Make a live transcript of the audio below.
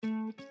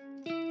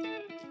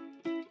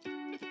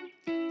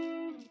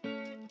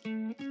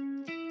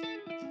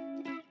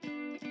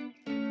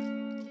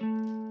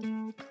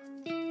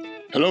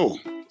Hello.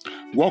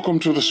 Welcome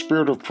to the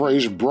Spirit of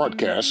Praise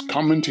broadcast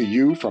coming to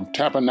you from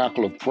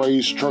Tabernacle of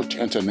Praise Church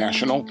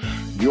International,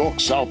 York,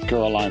 South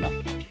Carolina.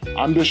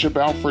 I'm Bishop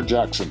Alfred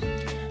Jackson.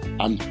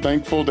 I'm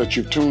thankful that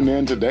you've tuned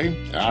in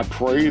today. I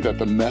pray that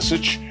the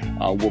message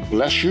will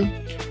bless you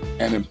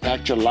and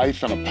impact your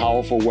life in a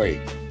powerful way.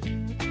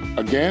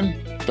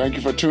 Again, thank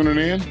you for tuning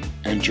in.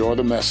 Enjoy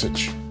the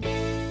message.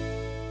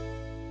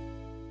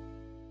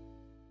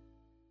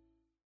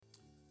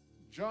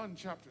 John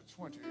chapter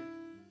 20,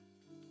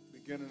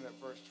 beginning at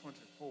verse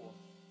 24.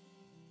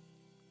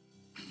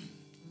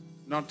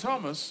 Now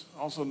Thomas,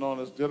 also known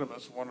as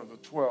Didymus, one of the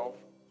 12,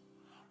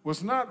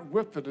 was not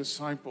with the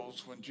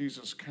disciples when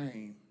Jesus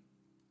came.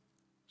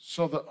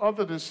 So the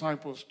other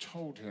disciples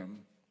told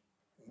him,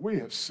 "We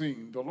have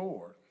seen the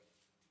Lord."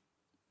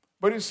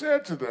 But he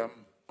said to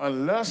them,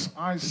 "Unless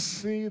I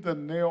see the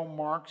nail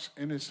marks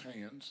in his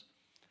hands,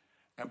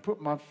 and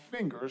put my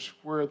fingers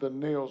where the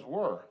nails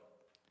were,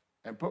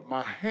 and put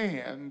my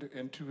hand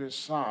into his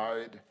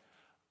side,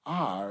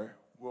 I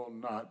will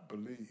not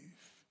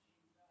believe."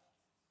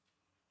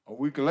 A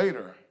week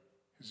later,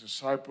 his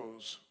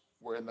disciples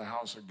were in the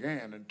house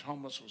again, and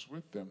Thomas was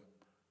with them.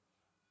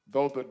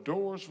 Though the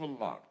doors were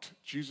locked,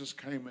 Jesus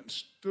came and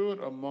stood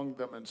among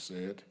them and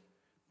said,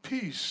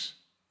 "Peace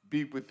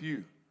be with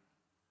you."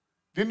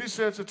 Then he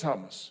said to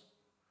Thomas,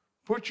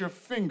 "Put your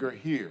finger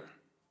here.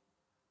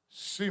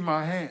 See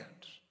my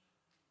hands.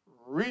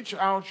 Reach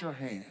out your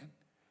hand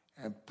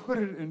and put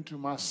it into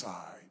my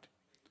side.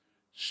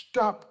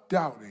 Stop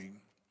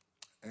doubting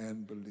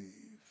and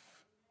believe."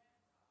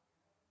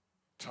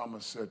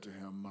 Thomas said to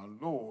him, "My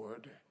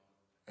Lord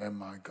and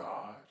my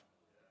God."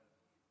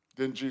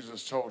 Then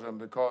Jesus told him,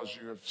 "Because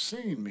you have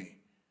seen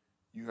me,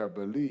 you have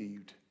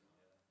believed.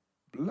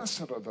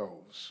 Blessed are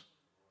those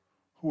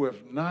who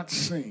have not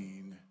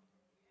seen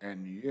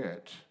and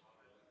yet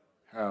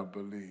have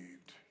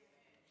believed."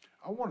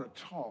 I want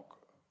to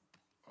talk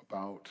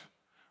about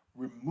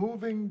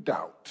removing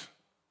doubt,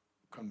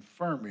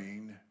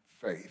 confirming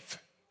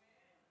faith.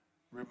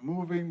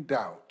 Removing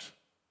doubt,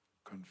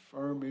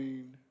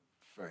 confirming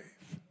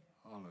faith.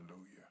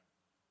 Hallelujah.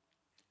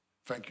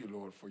 Thank you,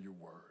 Lord, for your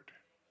word.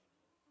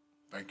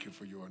 Thank you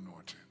for your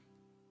anointing.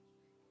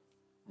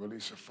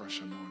 Release a fresh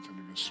anointing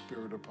of your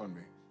spirit upon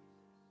me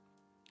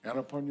and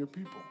upon your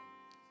people,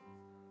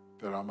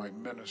 that I might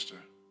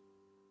minister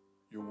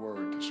your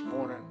word this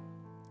morning,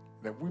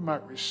 that we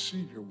might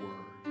receive your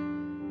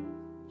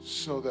word,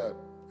 so that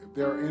if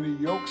there are any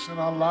yokes in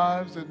our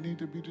lives that need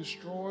to be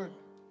destroyed,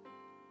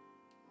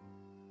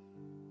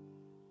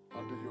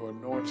 under your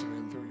anointing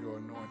and through your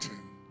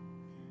anointing,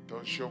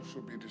 those yokes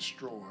will be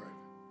destroyed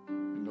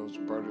and those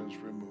burdens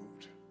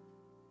removed.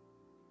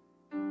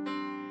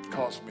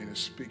 Cause me to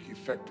speak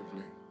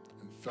effectively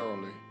and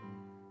thoroughly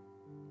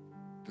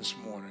this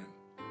morning.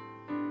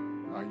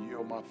 I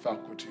yield my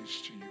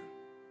faculties to you,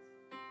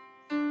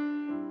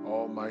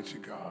 Almighty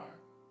God,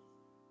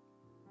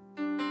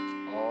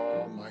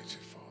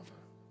 Almighty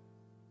Father.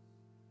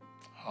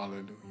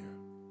 Hallelujah.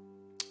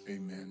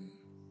 Amen.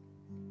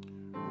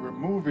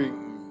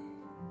 Removing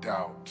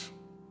doubt,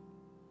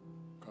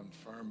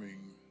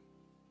 confirming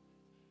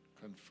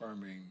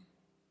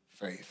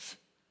faith.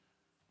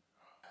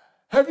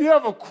 Have you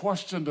ever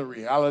questioned the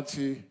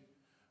reality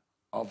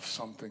of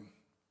something?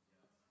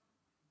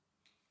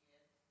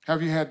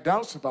 Have you had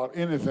doubts about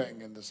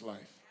anything in this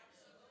life?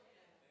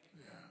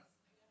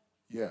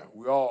 Yeah,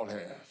 we all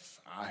have.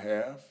 I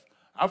have.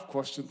 I've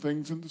questioned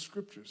things in the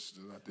scriptures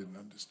that I didn't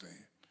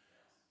understand.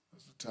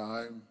 There's a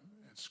time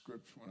in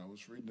scripture when I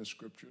was reading the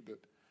scripture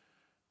that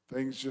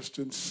things just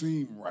didn't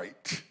seem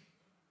right.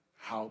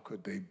 How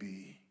could they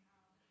be?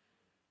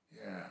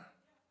 Yeah.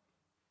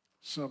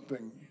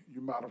 Something,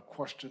 you might have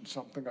questioned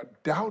something or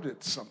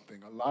doubted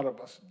something. A lot of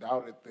us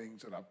doubted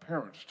things that our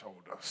parents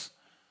told us.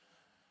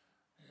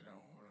 You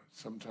know,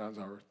 sometimes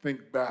I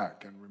think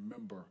back and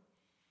remember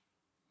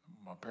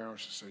my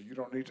parents would say, "You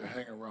don't need to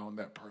hang around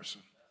that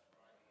person."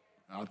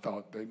 I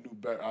thought they knew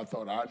better. I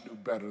thought I knew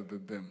better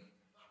than them.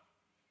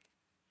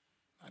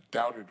 I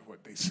doubted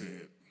what they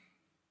said.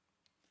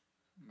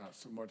 Not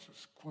so much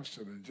as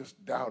questioning,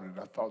 just doubted.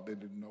 I thought they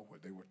didn't know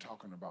what they were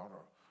talking about,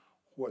 or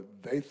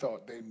what they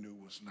thought they knew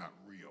was not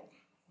real,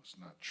 was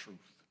not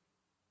truth.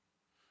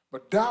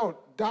 But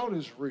doubt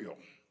is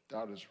real.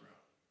 Doubt is real.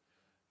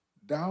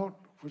 Doubt,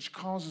 which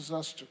causes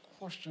us to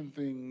question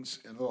things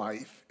in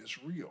life,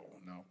 is real.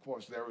 Now, of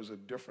course, there is a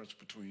difference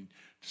between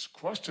just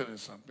questioning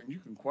something. You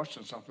can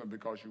question something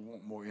because you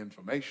want more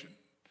information.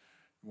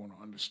 You want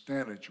to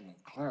understand it. You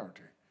want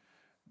clarity.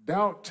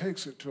 Doubt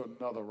takes it to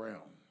another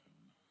realm,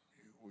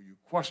 where you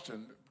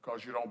question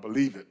because you don't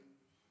believe it.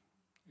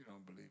 You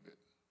don't believe it.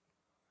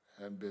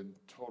 Hadn't been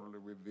totally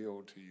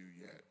revealed to you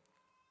yet.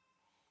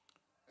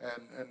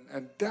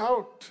 And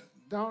doubt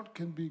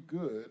can be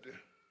good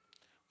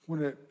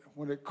when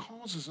it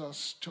causes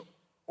us to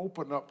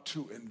open up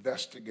to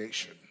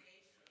investigation.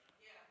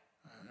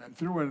 And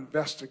through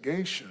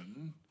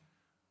investigation,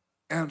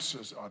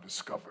 answers are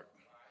discovered.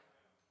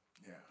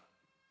 Yeah.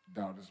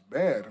 Doubt is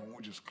bad, and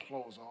we just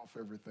close off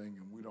everything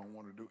and we don't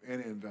want to do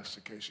any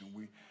investigation.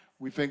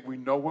 We think we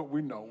know what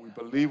we know. We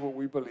believe what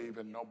we believe,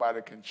 and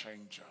nobody can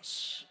change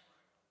us.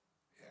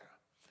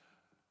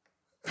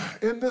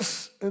 Yeah. In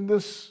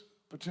this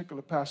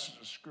particular passage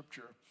of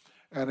Scripture,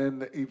 and in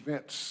the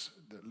events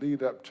that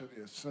lead up to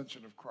the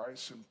ascension of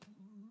Christ, and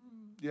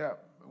yeah,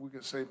 we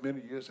can say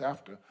many years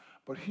after,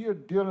 but here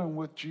dealing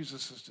with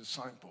Jesus'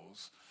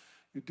 disciples,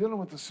 you're dealing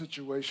with a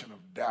situation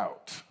of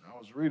doubt. I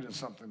was reading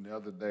something the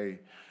other day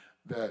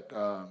that,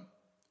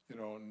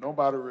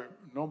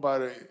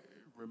 nobody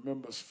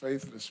remembers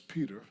faithless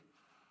Peter,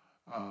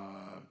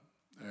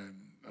 and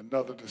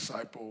another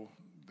disciple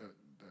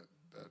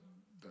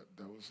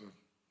that was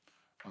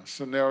a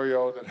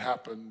scenario that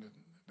happened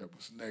that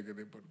was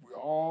negative, but we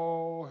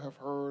all have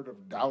heard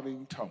of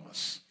doubting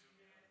Thomas,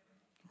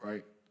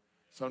 right?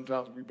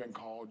 Sometimes we've been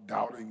called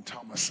doubting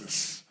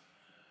Thomases,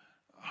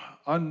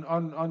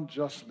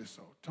 unjustly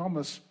so.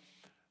 Thomas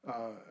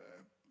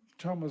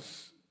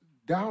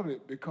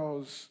doubted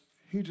because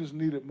he just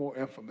needed more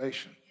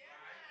information.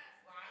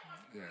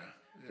 Yeah.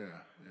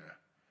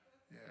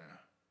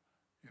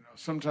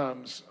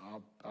 Sometimes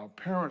our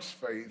parents'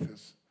 faith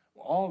is,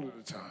 all of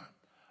the time,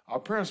 our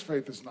parents'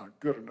 faith is not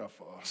good enough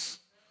for us.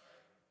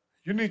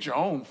 You need your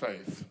own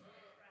faith.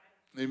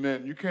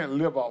 Amen. You can't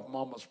live off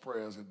mama's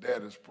prayers and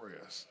daddy's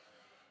prayers.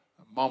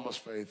 Mama's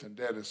faith and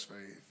daddy's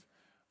faith.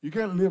 You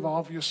can't live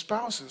off your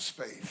spouse's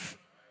faith.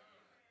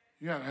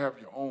 You got to have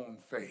your own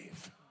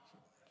faith.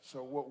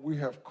 So what we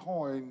have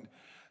coined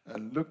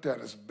and looked at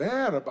as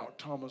bad about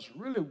Thomas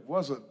really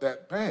wasn't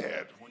that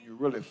bad when you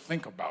really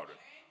think about it.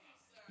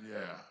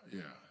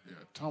 Yeah.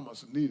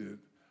 Thomas needed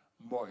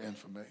more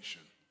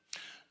information.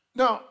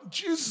 Now,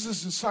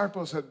 Jesus'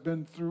 disciples had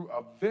been through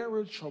a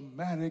very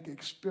traumatic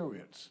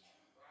experience.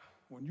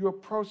 When you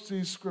approach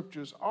these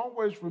scriptures,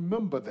 always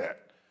remember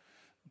that.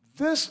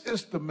 This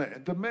is the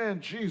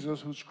man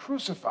Jesus who's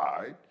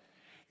crucified,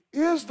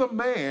 is the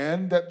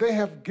man that they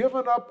have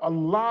given up a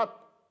lot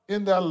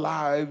in their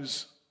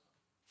lives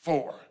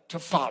to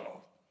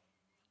follow.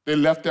 They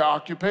left their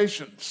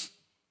occupations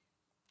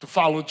to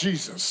follow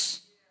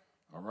Jesus,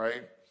 all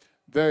right?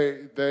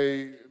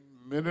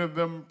 Many of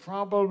them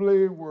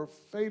probably were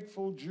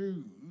faithful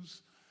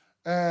Jews,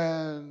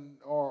 and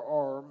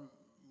or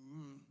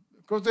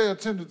because they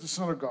attended the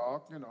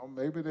synagogue,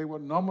 maybe they were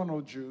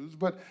nominal Jews,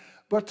 but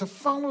to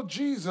follow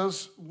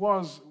Jesus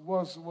was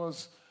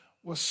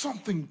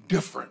something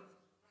different.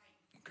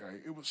 Okay,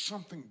 it was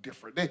something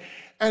different.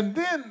 And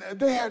then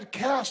they had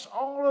cast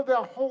all of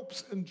their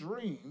hopes and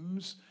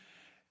dreams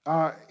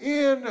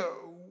in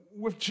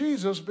with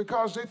Jesus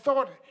because they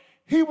thought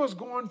he was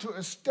going to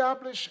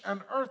establish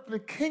an earthly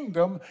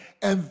kingdom,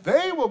 and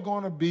they were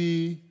going to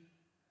be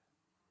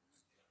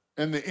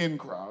in the in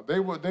crowd. They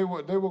were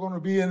going to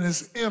be in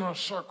his inner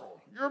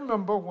circle. You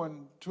remember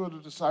when two of the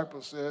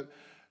disciples said,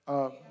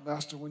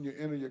 Master, when you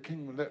enter your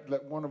kingdom,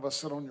 let one of us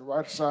sit on your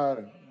right side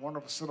and one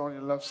of us sit on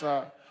your left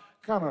side.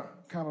 Kind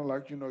of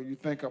like, you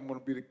think I'm going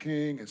to be the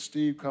king, and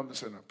Steve comes and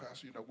says, now,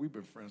 Pastor, we've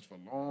been friends for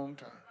a long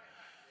time.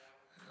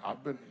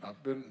 I've been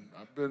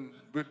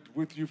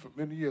with you for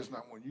many years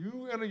now. When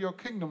you enter your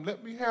kingdom,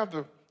 let me have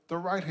the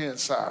right-hand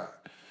side.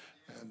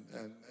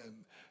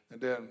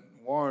 And then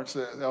Warren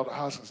said, Elder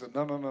Hodgson said,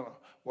 no.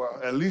 Well,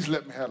 at least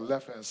let me have the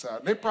left-hand side.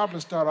 And they probably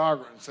start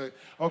arguing and say,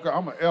 okay,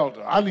 I'm an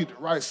elder. I need the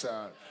right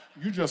side.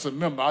 You just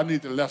remember, I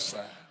need the left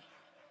side.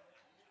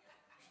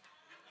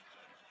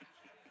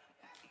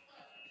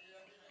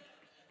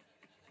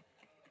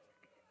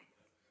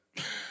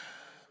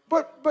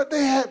 But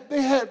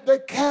they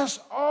cast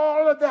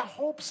all of their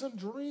hopes and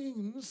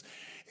dreams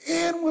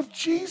in with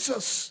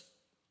Jesus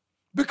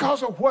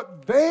because of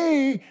what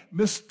they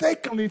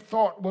mistakenly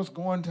thought was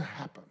going to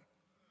happen.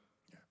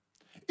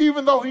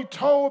 Even though he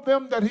told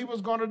them that he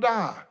was going to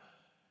die,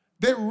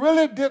 they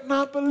really did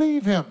not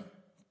believe him.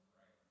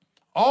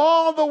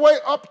 All the way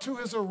up to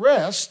his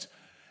arrest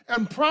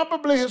and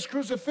probably his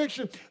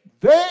crucifixion,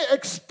 they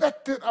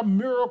expected a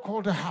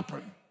miracle to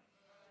happen.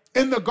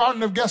 In the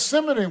Garden of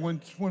Gethsemane,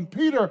 when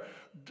Peter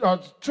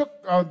took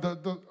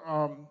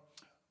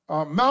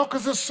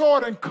Malchus'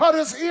 sword and cut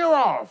his ear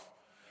off,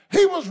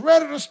 he was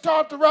ready to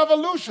start the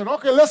revolution.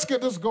 Okay, let's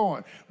get this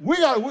going.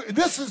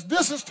 This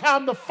is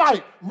time to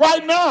fight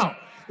right now.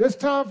 It's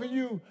time for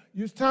you.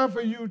 It's time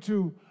for you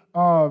to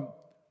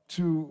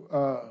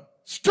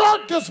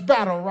start this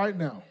battle right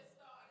now.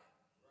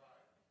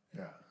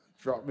 Yeah,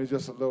 drop me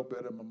just a little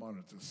bit in my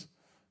monitors.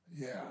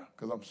 Yeah,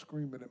 because I'm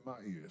screaming in my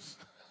ears.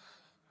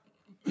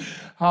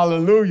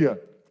 Hallelujah.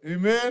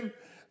 Amen.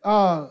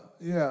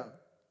 Yeah.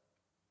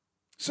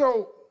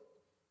 So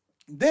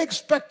they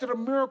expected a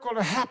miracle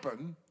to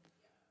happen,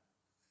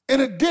 and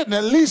it didn't,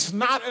 at least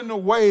not in the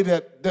way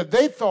that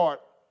they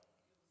thought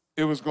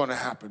it was going to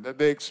happen, that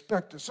they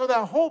expected. So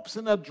their hopes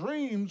and their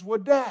dreams were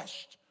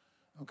dashed.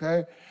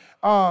 Okay?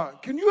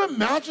 Can you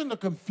imagine the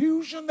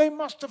confusion they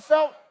must have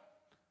felt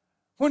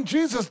when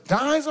Jesus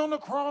dies on the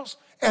cross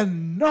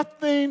and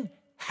nothing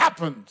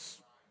happens?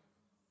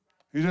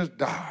 He just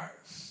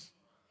dies.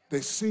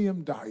 They see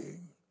him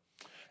dying.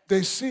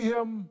 They see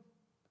him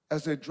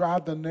as they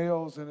drive the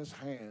nails in his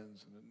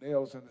hands and the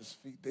nails in his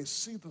feet. They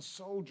see the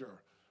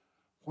soldier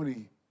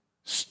when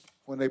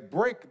they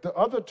break the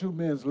other two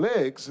men's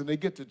legs and they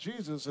get to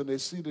Jesus and they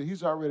see that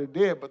he's already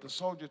dead, but the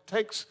soldier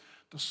takes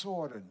the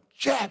sword and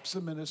jabs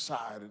him in his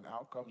side, and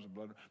out comes the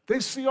blood. They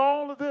see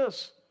all of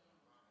this.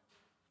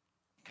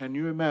 Can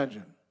you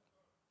imagine?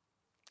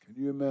 Can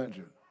you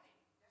imagine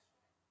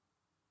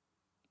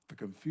the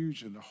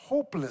confusion, the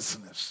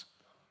hopelessness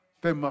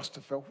they must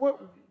have felt? Where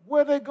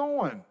are they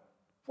going?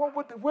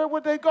 Where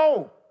would they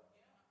go?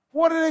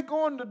 What are they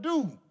going to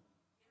do?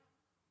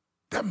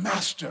 Their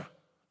master,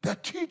 their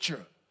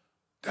teacher,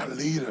 their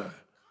leader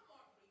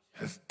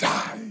has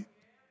died,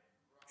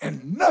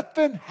 and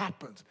nothing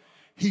happens.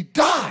 He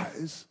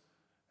dies,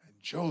 and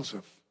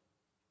Joseph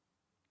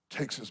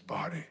takes his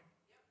body,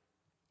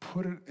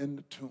 put it in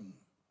the tomb.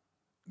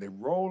 They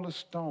roll a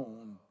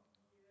stone in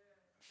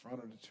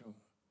front of the tomb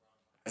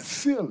and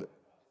seal it.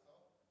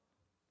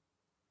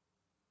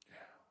 Yeah.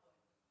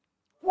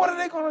 What are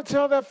they going to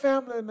tell their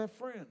family and their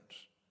friends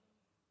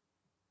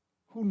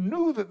who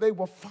knew that they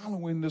were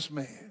following this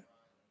man?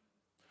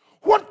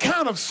 What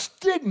kind of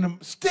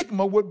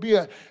stigma would be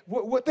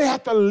what they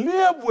have to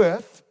live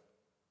with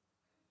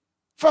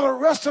for the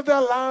rest of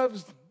their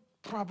lives?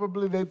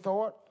 Probably they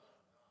thought.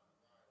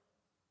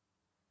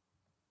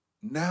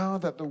 Now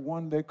that the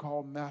one they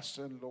called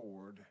Master and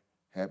Lord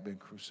had been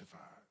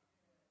crucified.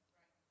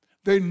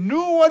 They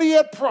knew what he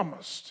had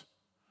promised,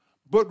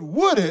 but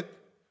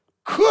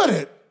could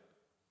it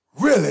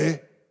really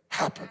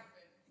happen?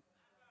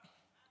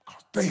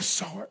 Because they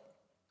saw it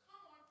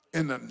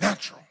in the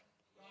natural.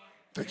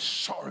 They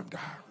saw him die.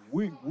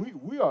 We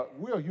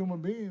are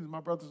human beings, my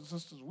brothers and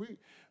sisters.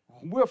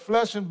 We're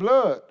flesh and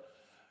blood.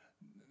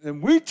 And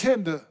we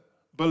tend to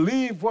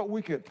believe what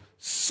we can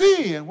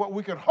see and what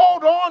we can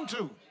hold on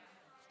to,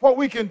 what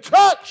we can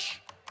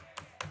touch.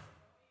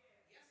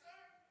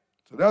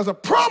 So there's a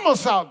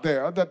promise out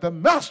there that the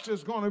master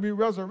is going to be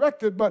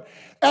resurrected, but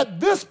at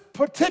this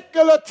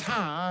particular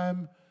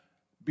time,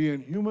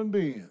 being human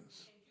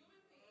beings,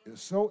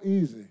 it's so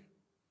easy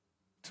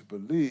to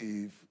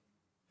believe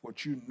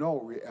what you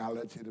know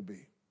reality to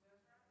be.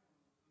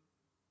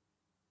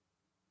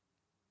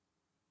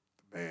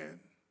 The man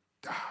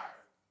died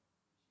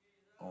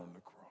on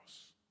the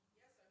cross.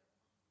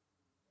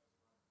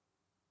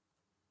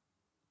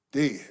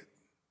 Dead.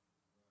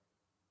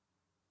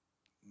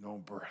 No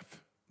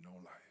breath, no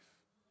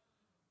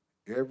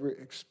life. Every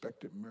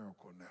expected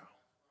miracle now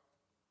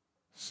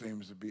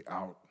seems to be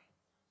out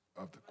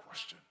of the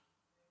question.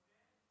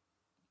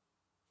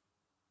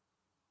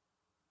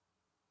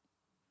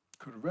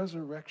 Could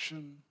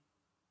resurrection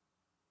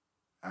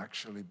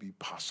actually be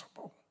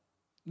possible?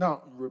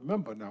 Now,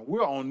 remember now,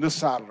 we're on this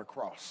side of the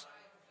cross.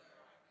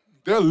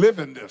 They're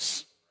living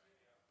this,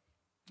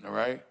 all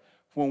right?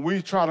 When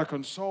we try to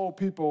console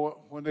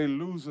people when they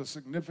lose a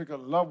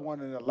significant loved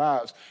one in their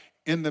lives,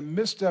 in the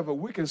midst of it,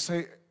 we can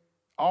say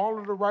all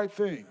of the right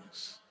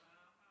things,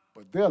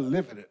 but they're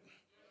living it.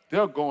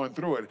 They're going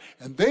through it.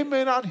 And they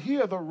may not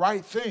hear the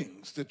right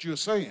things that you're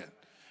saying.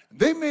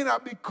 They may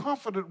not be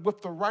confident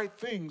with the right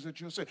things that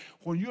you're saying.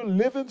 When you're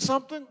living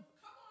something,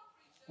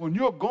 when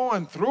you're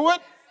going through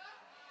it,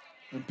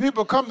 and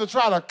people come to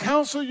try to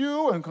counsel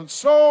you and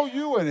console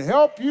you and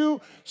help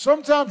you,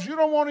 sometimes you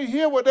don't want to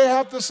hear what they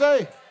have to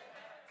say.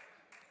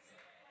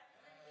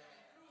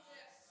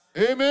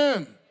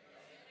 Amen.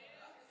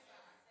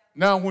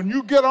 Now, when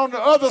you get on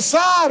the other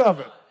side of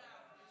it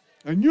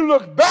and you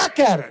look back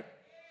at it,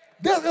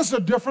 it's a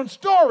different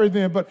story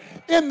then. But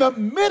in the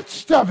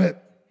midst of it,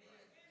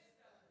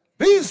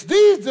 these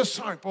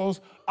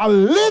disciples are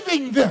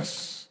living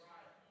this.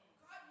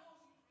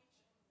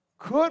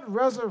 Could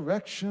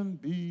resurrection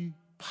be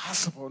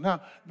possible?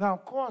 Now,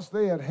 of course,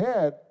 they had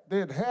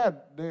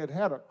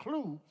a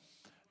clue.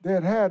 They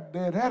had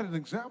an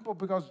example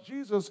because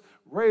Jesus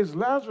raised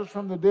Lazarus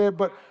from the dead,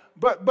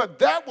 but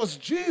that was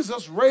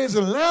Jesus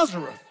raising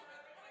Lazarus.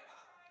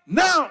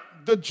 Now,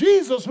 the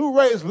Jesus who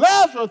raised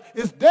Lazarus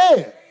is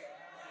dead.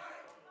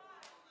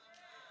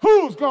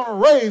 Who's going to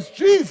raise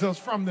Jesus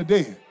from the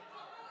dead?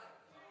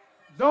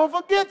 Don't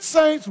forget,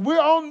 saints, we're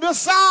on this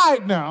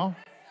side now.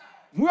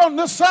 We're on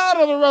this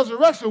side of the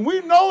resurrection.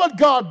 We know what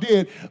God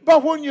did,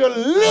 but when you're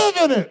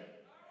living it,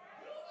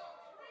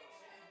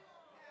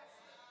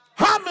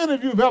 how many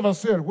of you have ever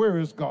said, where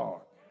is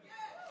God?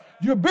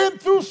 You've been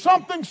through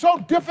something so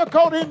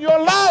difficult in your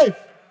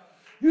life.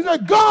 You say,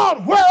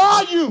 God, where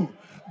are you?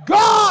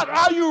 God,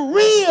 are you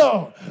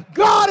real?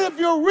 God, if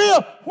you're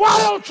real, why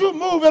don't you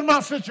move in my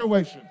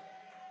situation?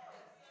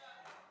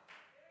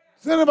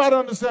 Does anybody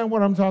understand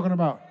what I'm talking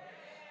about?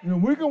 You know,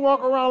 we can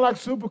walk around like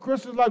super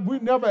Christians, like we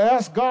never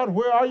asked God,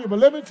 where are you? But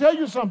let me tell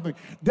you something.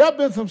 There's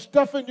been some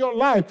stuff in your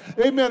life,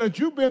 amen, that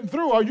you've been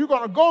through or you're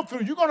going to go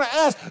through. You're going to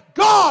ask,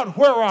 God,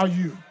 where are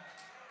you?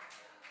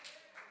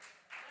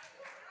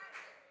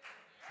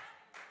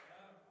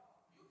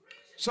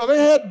 So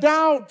they had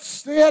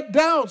doubts, they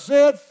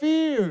had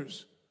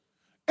fears.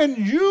 And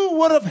you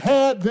would have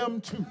had them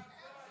too.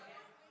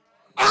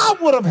 I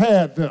would have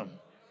had them.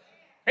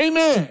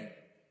 Amen.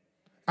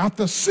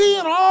 After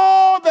seeing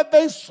all that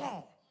they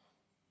saw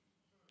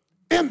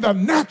in the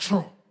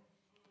natural,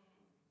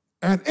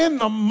 And in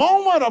the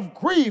moment of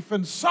grief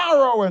and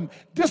sorrow and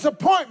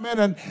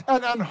disappointment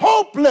and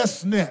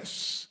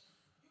hopelessness,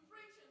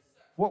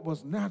 what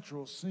was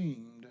natural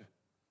seemed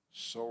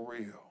so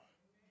real.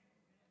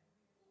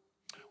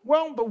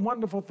 Well, the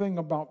wonderful thing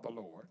about the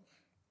Lord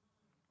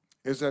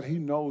is that he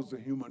knows the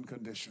human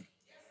condition.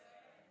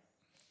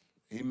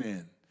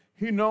 Amen.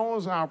 He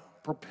knows our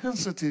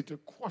propensity to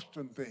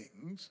question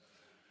things,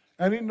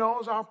 and he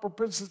knows our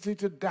propensity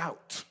to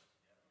doubt.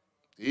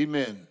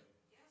 Amen.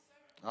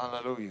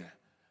 Hallelujah.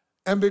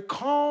 And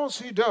because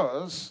he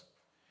does,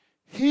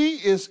 he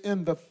is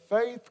in the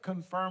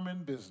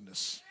faith-confirming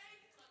business.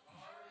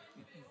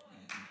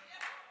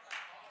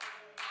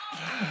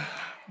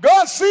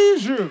 God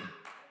sees you.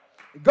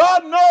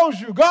 God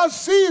knows you. God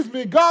sees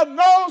me. God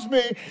knows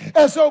me.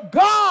 And so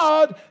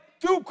God,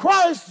 through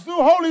Christ,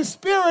 through Holy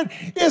Spirit,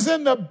 is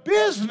in the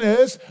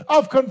business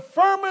of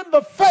confirming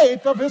the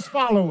faith of his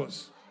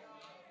followers.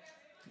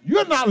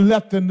 You're not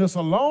left in this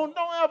alone.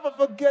 Don't ever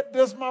forget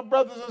this, my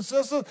brothers and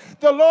sisters.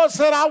 The Lord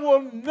said, I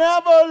will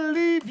never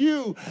leave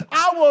you.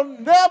 I will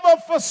never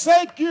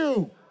forsake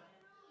you.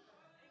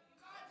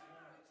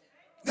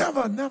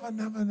 Never, never,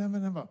 never, never,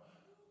 never.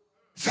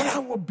 He said, I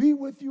will be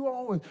with you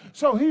always.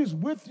 So he's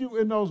with you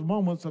in those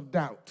moments of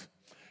doubt.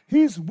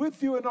 He's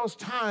with you in those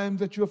times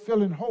that you're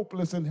feeling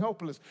hopeless and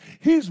helpless.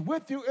 He's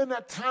with you in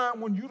that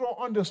time when you don't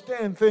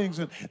understand things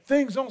and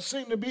things don't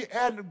seem to be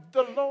added.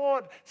 The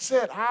Lord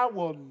said, I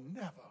will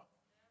never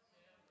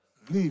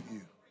leave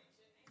you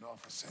nor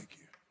forsake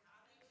you.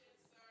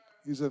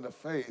 He's in the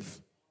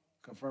faith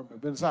confirming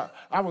business.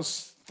 I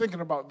was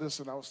thinking about this,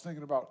 and I was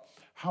thinking about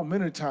how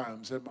many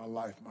times in my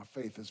life my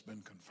faith has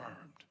been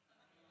confirmed.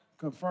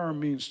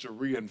 Confirm means to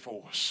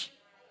reinforce,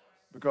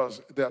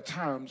 because there are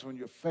times when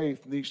your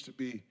faith needs to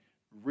be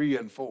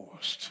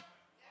reinforced.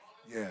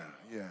 Yeah.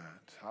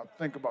 I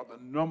think about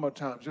the number of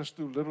times just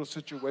through little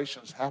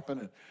situations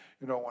happening.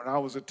 You know, when I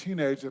was a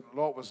teenager, the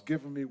Lord was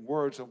giving me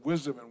words of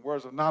wisdom and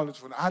words of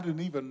knowledge when I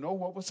didn't even know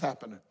what was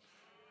happening.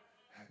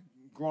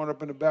 Growing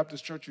up in the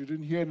Baptist church, you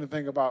didn't hear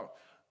anything about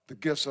the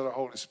gifts of the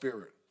Holy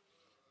Spirit.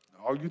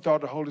 All you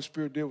thought the Holy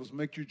Spirit did was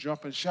make you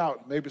jump and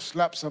shout, and maybe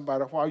slap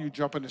somebody while you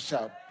jumping and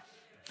shouting.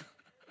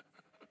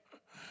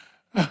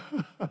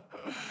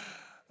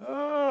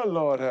 Oh,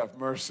 Lord have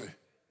mercy.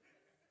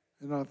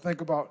 You know,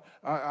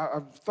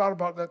 I've thought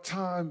about that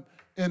time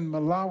in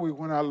Malawi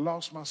when I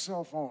lost my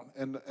cell phone,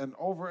 and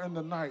over in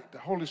the night, the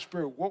Holy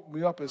Spirit woke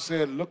me up and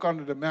said, look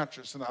under the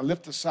mattress, and I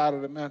lifted the side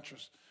of the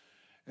mattress,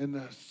 and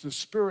the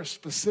Spirit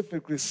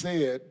specifically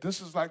said, this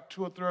is like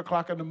 2 or 3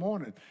 o'clock in the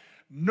morning,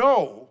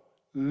 no,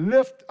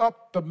 lift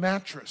up the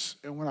mattress.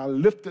 And when I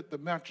lifted the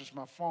mattress,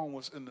 my phone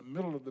was in the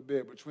middle of the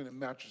bed between the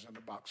mattress and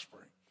the box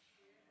spring.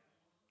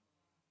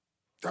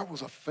 That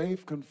was a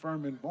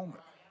faith-confirming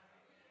moment.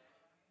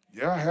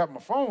 Yeah, I had my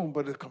phone,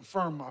 but it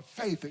confirmed my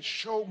faith. It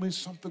showed me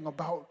something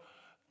about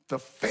the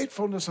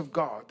faithfulness of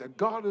God, that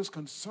God is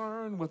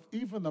concerned with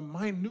even the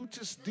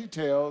minutest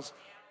details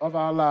of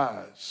our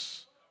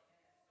lives.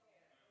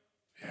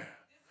 Yeah.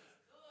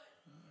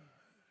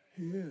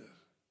 He is.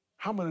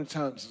 How many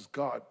times has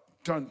God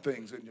done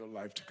things in your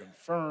life to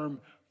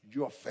confirm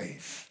your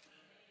faith?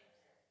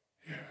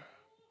 Yeah.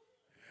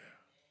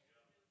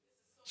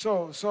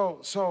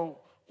 So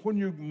when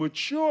you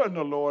mature in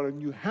the Lord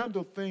and you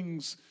handle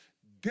things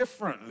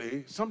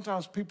differently,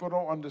 sometimes people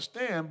don't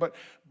understand,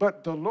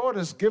 but the Lord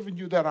has given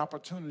you that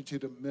opportunity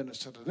to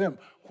minister to them,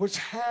 which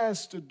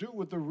has to do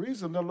with the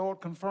reason the Lord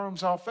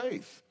confirms our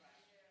faith.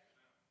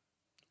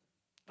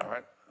 All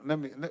right, let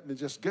me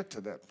just get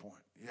to that point.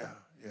 Yeah.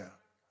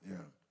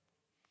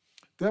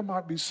 There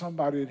might be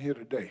somebody in here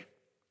today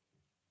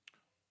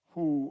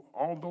who,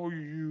 although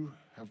you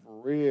have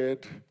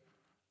read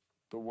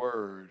the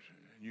word,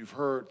 you've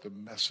heard the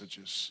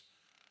messages,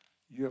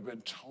 you have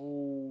been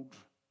told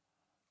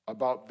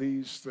about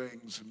these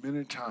things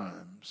many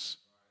times,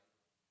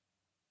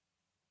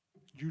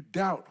 you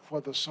doubt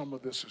whether some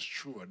of this is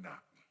true or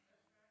not.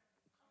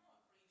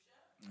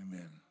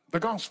 Amen. The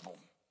gospel,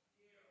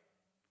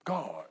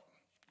 God,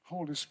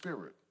 Holy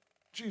Spirit,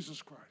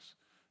 Jesus Christ.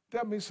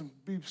 There may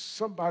be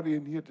somebody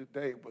in here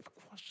today with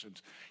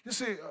questions. You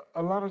see,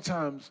 a lot of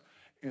times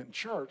in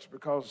church,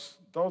 because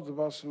those of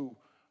us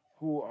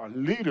who are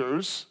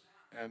leaders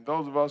and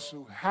those of us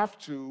who have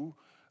to,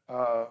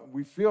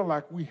 we feel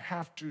like we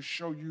have to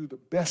show you the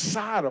best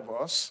side of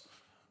us.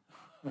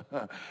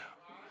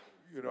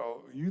 You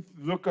know, you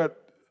look at,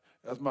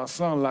 as my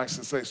son likes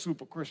to say,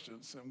 super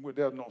Christians, and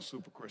there's no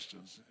super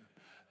Christians.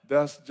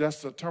 That's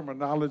just a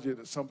terminology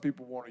that some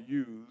people want to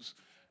use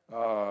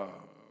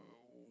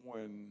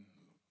when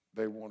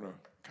they want to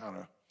kind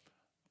of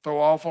throw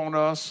off on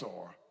us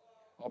or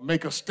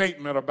make a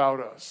statement about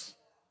us.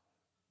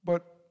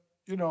 But,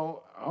 you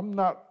know, I'm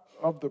not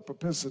of the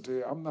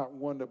propensity, I'm not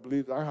one that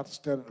believes I have to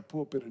stand in the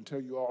pulpit and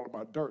tell you all of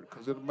my dirt,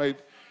 because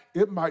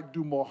it might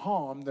do more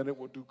harm than it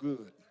will do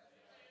good.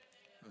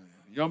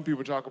 Young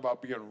people talk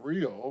about being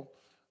real.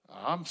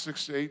 I'm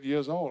 68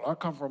 years old. I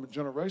come from a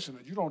generation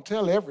that you don't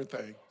tell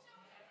everything.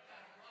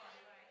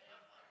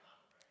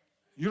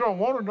 You don't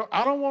want to know.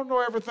 I don't want to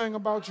know everything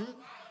about you.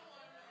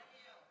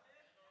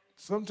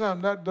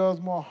 sometimes that does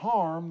more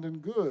harm than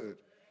good.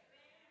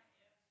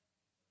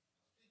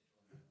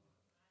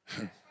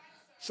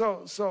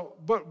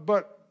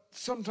 But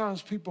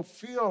sometimes people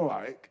feel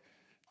like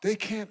they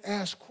can't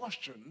ask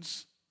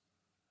questions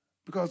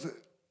because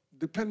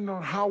depending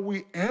on how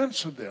we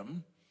answer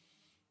them,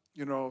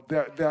 you know,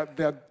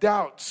 their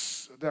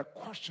doubts, their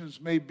questions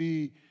may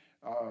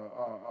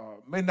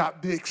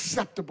not be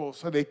acceptable,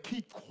 so they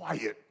keep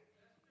quiet,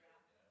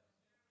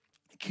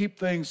 keep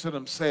things to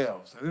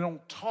themselves, and they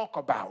don't talk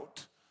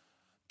about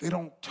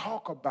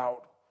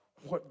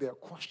what they're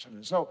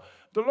questioning. So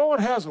the Lord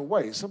has a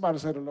way. Somebody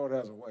say the Lord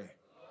has a way.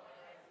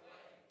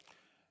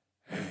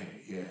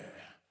 Hey, yeah.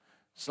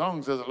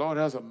 Song says the Lord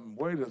has a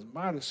way that's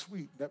mighty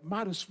sweet. That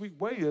mighty sweet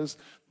way is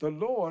the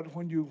Lord,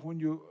 when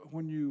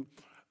you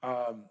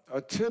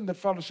attend the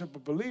fellowship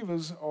of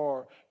believers,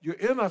 or you're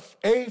in a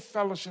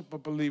fellowship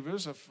of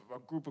believers, a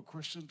group of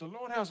Christians, the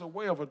Lord has a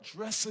way of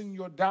addressing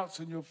your doubts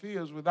and your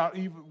fears without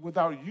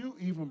you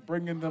even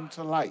bringing them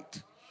to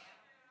light.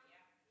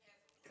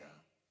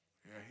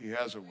 Yeah, He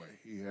has a way.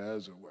 He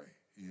has a way.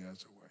 He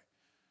has a way.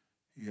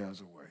 He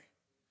has a way.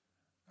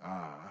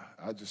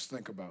 I just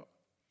think about,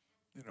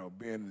 you know,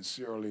 being in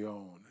Sierra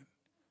Leone and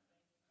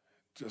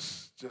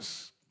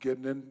just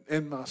getting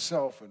in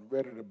myself and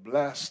ready to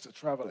blast the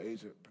travel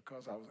agent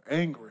because I was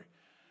angry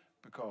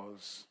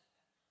because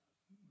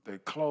they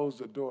closed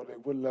the door. They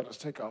wouldn't let us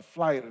take our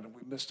flight, and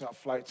we missed our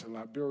flight to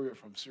Liberia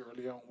from Sierra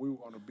Leone. We were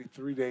going to be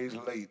 3 days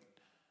late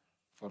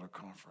for the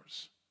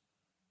conference.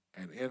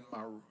 And in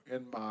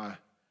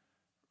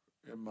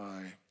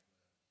my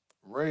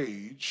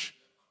rage,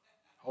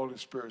 Holy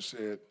Spirit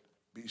said,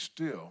 "Be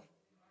still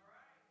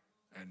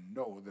and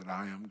know that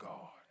I am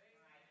God."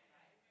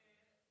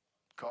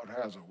 God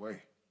has a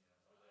way.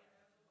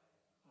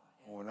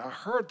 When I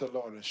heard the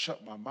Lord and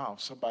shut my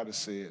mouth, somebody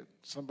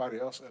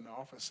else in the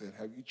office said,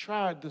 "Have you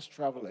tried this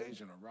travel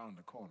agent around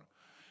the corner?"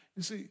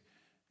 You see,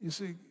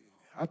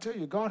 I tell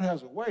you, God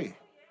has a way.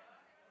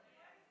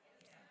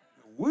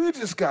 We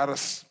just got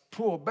to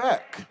pull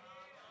back.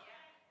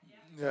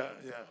 Yeah.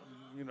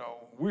 You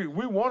know, we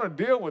want to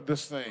deal with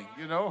this thing,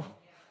 you know.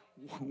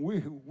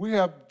 We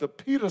have the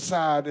Peter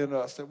side in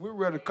us that we're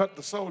ready to cut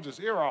the soldier's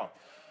ear off.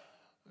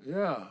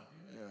 Yeah.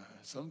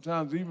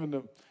 Sometimes even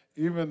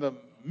the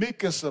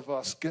meekest of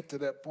us get to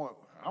that point.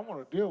 I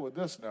want to deal with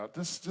this now.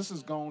 This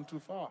has gone too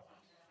far.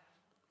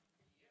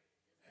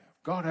 Yeah.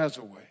 God has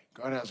a way.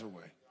 God has a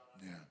way.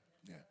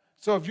 Yeah.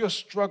 So if you're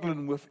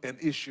struggling with an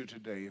issue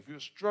today, if you're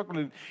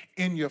struggling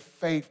in your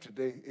faith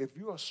today, if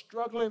you are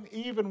struggling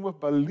even with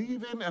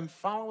believing and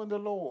following the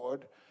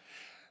Lord,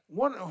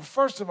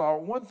 first of all,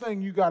 one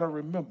thing you got to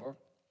remember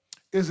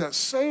is that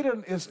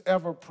Satan is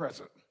ever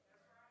present.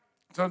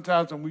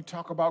 Sometimes when we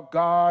talk about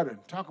God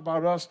and talk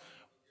about us,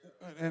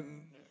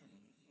 and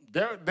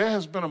there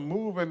has been a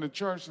move in the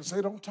church to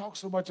say, don't talk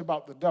so much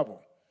about the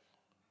devil.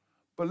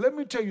 But let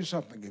me tell you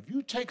something. If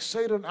you take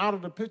Satan out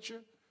of the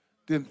picture,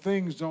 then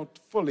things don't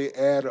fully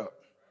add up.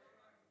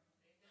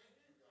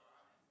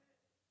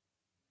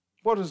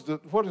 What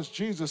does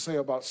Jesus say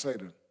about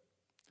Satan?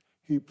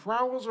 He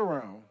prowls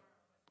around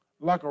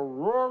like a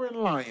roaring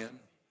lion,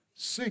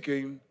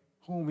 seeking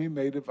whom he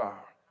may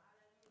devour.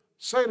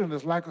 Satan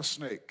is like a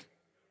snake.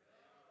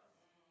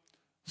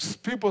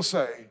 People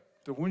say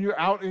that when you're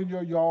out in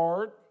your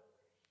yard,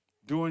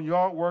 doing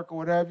yard work or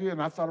what have you,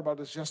 and I thought about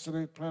this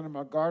yesterday, planting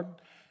my garden,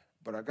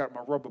 but I got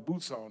my rubber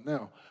boots on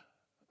now.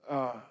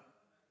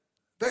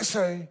 They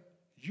say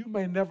you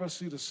may never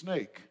see the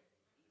snake,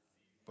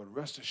 but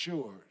rest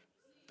assured,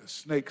 the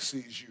snake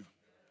sees you.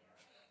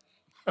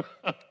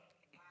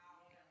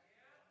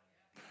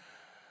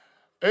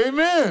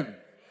 Amen.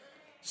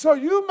 So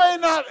you may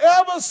not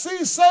ever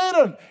see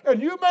Satan,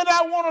 and you may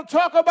not want to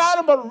talk about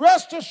him, but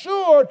rest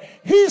assured,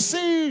 he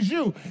sees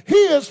you. He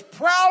is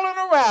prowling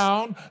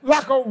around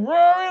like a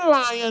roaring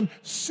lion,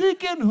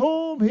 seeking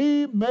whom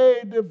he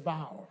may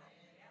devour.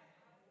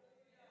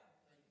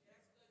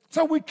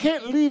 So we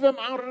can't leave him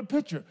out of the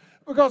picture,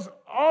 because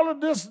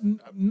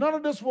none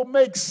of this will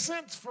make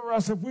sense for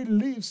us if we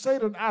leave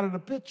Satan out of the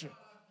picture.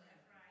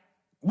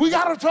 We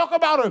got to talk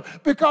about him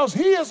because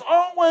he is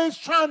always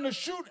trying to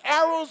shoot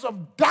arrows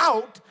of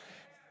doubt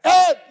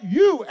at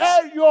you,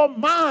 at your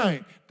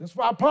mind. That's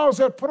why Paul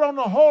said, put on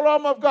the whole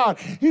armor of God.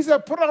 He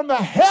said, put on the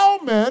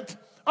helmet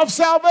of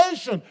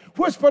salvation,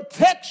 which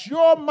protects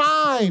your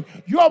mind.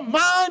 Your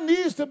mind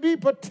needs to be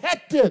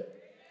protected.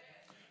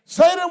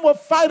 Satan will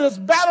fight his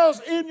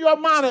battles in your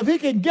mind if he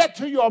can get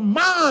to your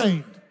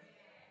mind.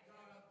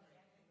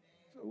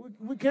 So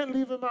we can't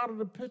leave him out of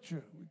the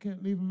picture. We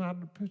can't leave him out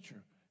of the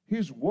picture.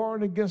 He's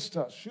warring against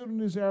us, shooting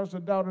these arrows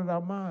of doubt in our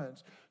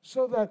minds,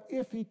 so that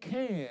if he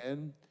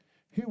can,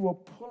 he will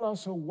pull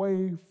us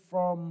away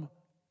from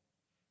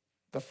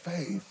the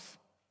faith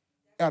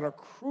at a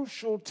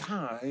crucial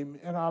time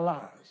in our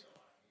lives.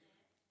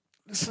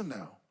 Listen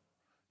now.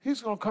 He's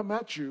going to come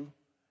at you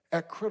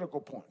at critical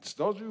points.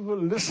 Those of you who are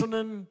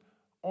listening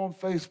on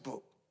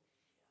Facebook,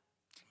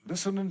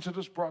 listening to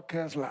this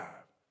broadcast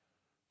live,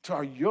 to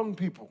our young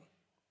people,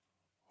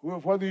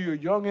 whether you're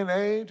young in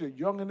age or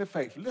young in the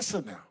faith,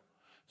 listen now.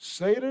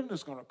 Satan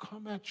is going to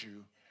come at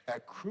you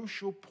at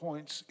crucial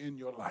points in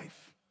your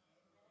life.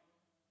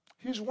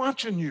 He's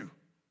watching you.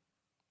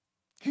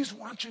 He's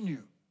watching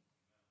you.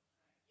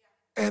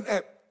 And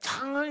at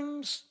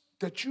times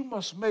that you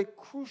must make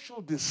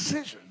crucial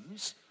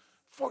decisions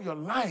for your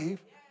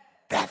life,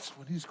 that's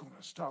when he's going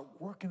to start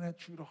working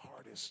at you the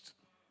hardest.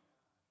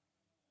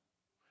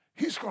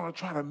 He's going to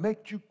try to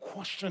make you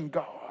question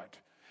God.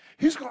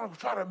 He's going to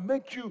try to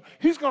make you,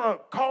 he's going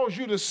to cause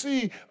you to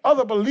see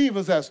other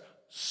believers as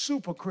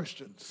super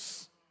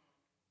Christians.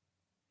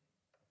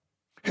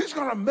 He's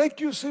going to make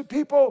you see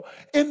people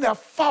in their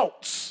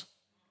faults.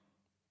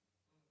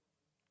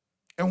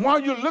 And while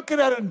you're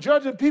looking at and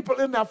judging people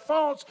in their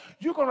faults,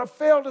 you're going to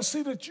fail to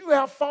see that you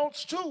have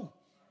faults too.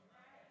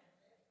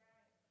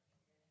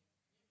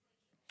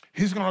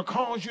 He's going to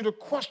cause you to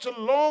question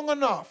long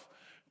enough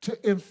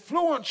to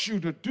influence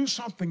you to do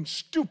something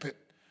stupid.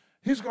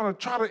 He's going to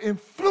try to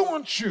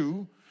influence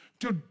you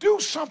to do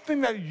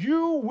something that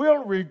you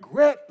will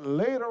regret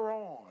later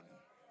on.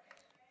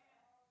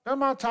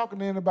 Am I talking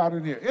to anybody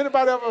in here?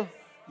 Anybody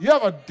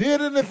ever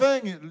did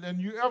anything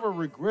and you ever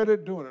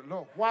regretted doing it?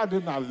 Lord, why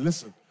didn't I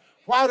listen?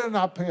 Why didn't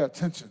I pay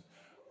attention?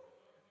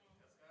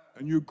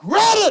 And you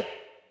regret it.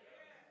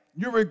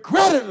 You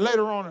regret it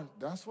later on.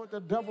 That's what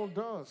the devil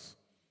does.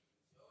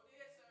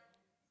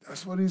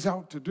 That's what he's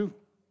out to do.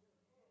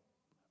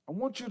 I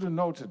want you to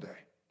know today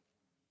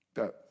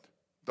that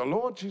the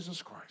Lord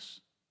Jesus Christ,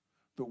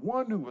 the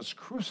one who was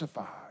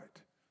crucified,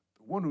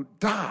 the one who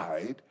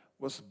died,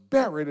 was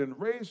buried and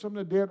raised from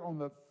the dead on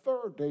the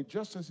third day,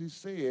 just as he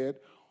said,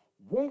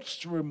 wants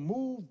to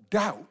remove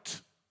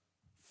doubt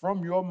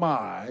from your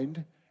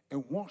mind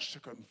and wants to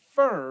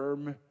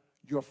confirm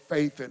your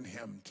faith in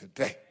him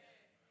today.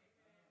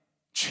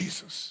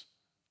 Jesus,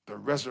 the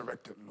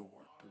resurrected Lord,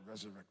 the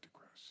resurrected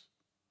Christ.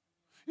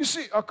 You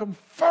see, a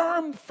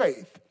confirmed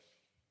faith,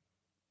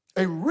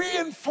 a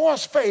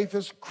reinforced faith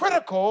is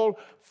critical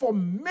for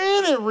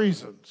many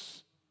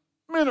reasons.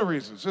 Many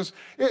reasons.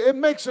 It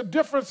makes a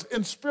difference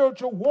in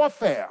spiritual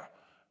warfare,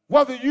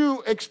 whether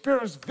you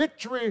experience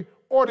victory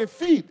or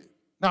defeat.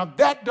 Now,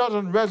 that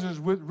doesn't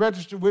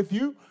register with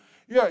you.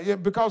 Yeah,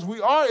 because we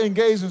are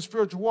engaged in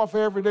spiritual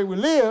warfare every day we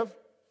live.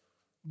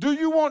 Do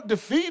you want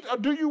defeat or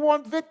do you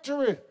want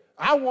victory?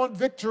 I want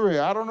victory.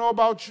 I don't know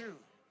about you.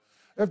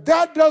 If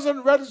that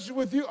doesn't register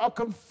with you, a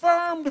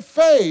confirmed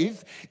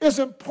faith is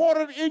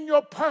important in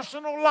your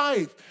personal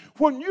life.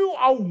 When you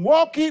are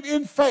walking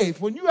in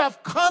faith, when you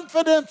have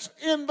confidence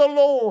in the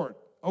Lord,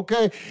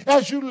 okay,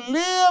 as you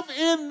live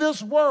in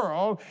this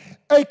world,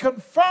 a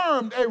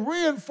confirmed, a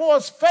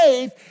reinforced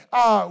faith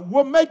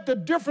will make the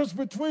difference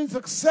between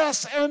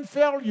success and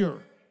failure.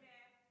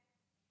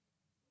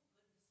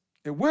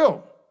 It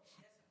will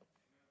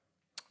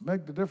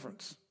make the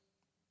difference.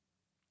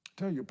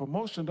 I tell you,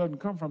 promotion doesn't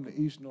come from the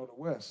east nor the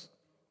west.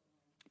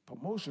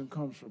 Promotion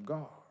comes from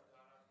God.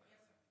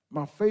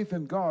 My faith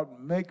in God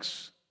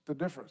makes the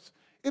difference.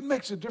 It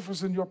makes a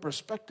difference in your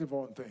perspective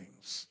on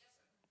things.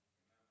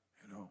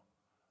 You know,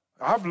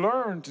 I've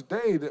learned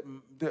today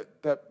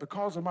that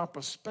because of my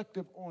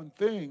perspective on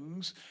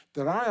things,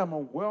 that I am a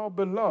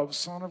well-beloved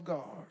son of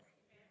God.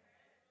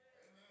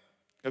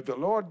 If the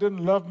Lord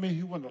didn't love me,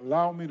 he wouldn't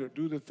allow me to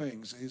do the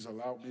things he's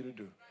allowed me to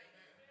do.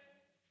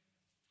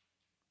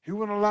 He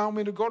wouldn't allow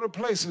me to go to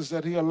places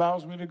that he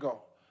allows me to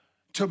go,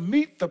 to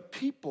meet the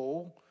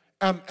people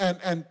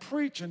and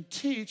preach and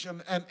teach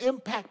and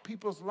impact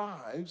people's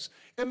lives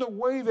in the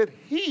way that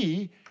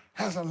he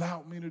has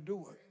allowed me to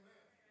do it.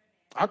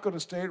 I could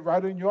have stayed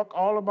right in York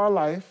all of my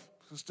life,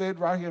 stayed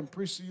right here and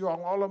preached to you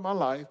all of my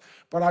life,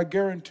 but I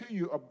guarantee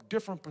you a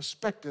different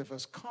perspective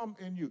has come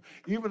in you.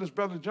 Even as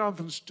Brother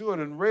Jonathan stood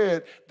and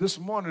read this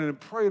morning and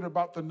prayed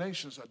about the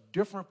nations, a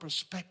different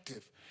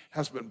perspective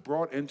has been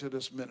brought into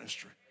this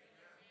ministry.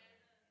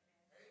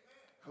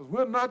 Because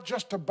we're not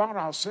just about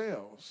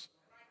ourselves.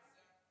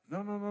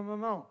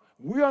 No.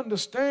 We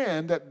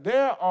understand that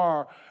there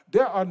are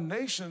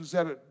nations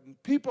that are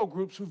people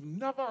groups who've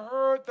never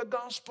heard the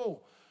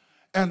gospel.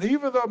 And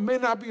even though it may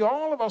not be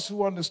all of us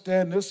who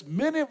understand this,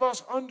 many of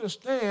us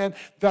understand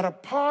that a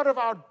part of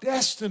our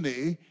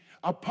destiny,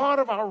 a part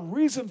of our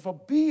reason for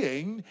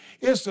being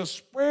is to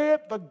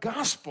spread the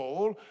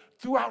gospel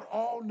throughout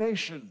all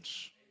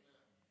nations.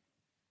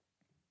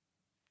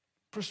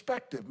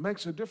 Perspective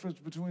makes a difference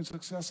between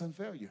success and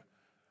failure.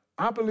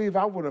 I believe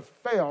I would have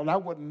failed. I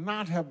would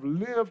not have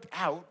lived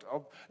out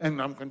of, and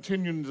I'm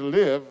continuing to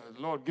live,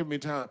 Lord, give me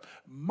time,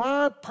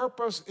 my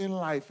purpose in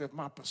life if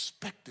my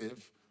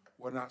perspective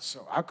were not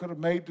so. I could have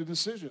made the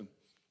decision,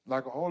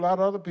 like a whole lot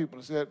of other people,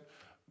 and said,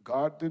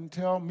 God didn't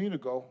tell me to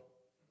go.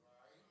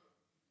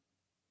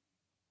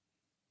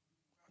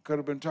 I could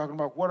have been talking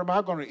about, what am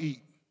I going to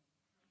eat?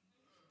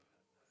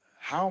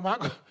 How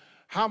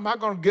am I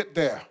going to get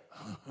there?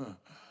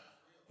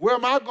 Where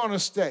am I going to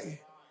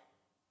stay?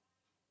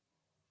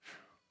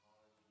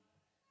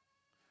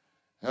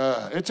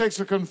 It takes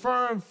a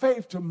confirmed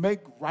faith to make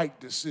right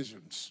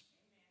decisions.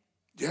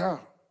 Yeah,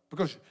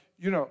 because,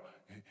 you know,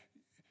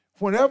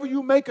 whenever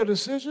you make a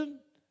decision,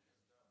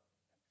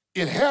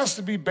 It has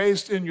to be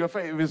based in your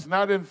faith. If it's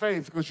not in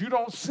faith, because you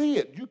don't see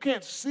it. You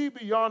can't see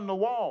beyond the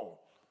wall.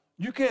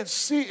 You can't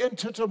see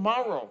into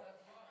tomorrow.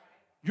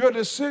 Your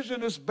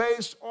decision is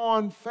based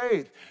on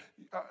faith.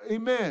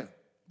 Amen.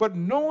 But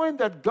knowing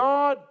that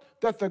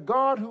the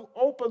God who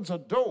opens a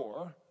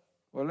door,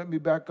 well, let me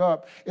back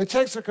up. It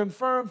takes a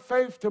confirmed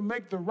faith to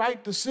make the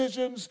right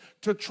decisions,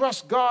 to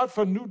trust God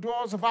for new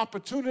doors of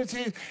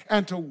opportunity,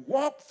 and to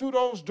walk through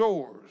those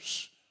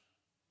doors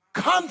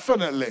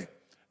confidently,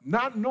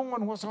 not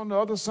knowing what's on the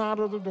other side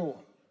of the door.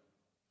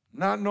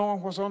 Not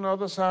knowing what's on the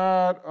other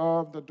side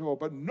of the door,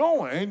 but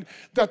knowing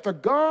that the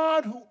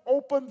God who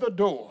opened the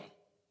door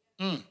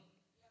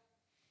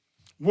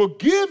will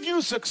give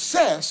you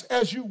success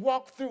as you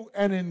walk through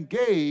and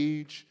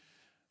engage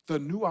the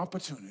new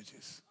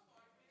opportunities.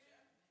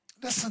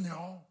 Listen,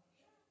 y'all.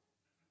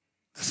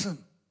 Listen.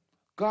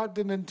 God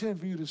didn't intend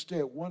for you to stay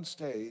at one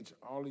stage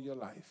all of your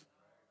life.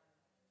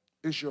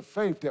 It's your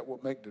faith that will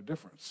make the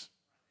difference.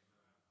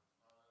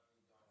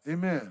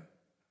 Amen.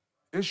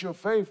 It's your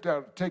faith that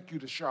will take you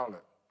to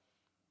Charlotte,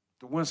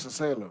 to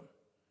Winston-Salem,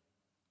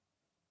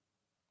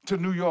 to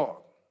New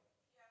York.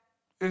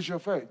 It's your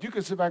faith. You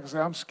can sit back and say,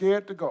 I'm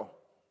scared to go.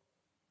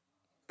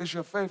 It's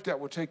your faith that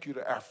will take you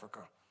to Africa,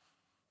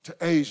 to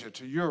Asia,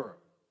 to Europe.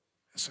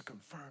 It's a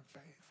confirmed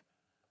faith.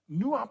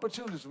 New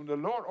opportunities. When the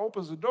Lord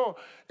opens the door,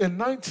 in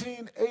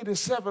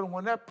 1987,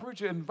 when that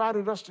preacher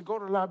invited us to go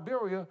to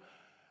Liberia,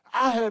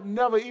 I had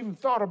never even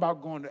thought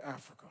about going to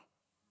Africa.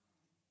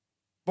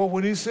 But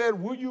when he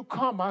said, will you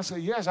come? I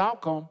said, yes, I'll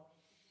come.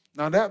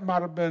 Now, that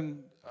might have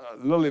been a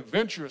little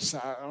adventurous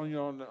side,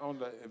 on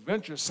the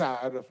adventurous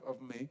side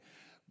of me.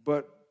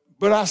 But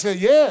I said,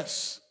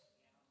 yes.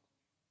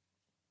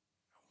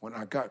 When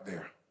I got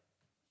there,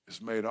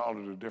 it's made all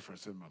of the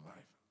difference in my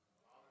life.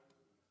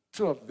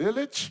 To a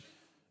village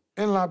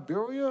in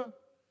Liberia,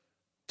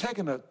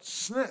 taking a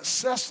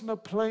Cessna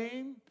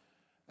plane,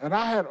 and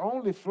I had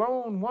only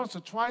flown once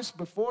or twice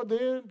before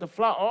then to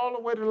fly all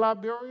the way to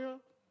Liberia.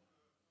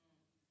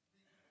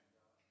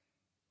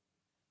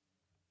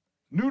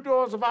 New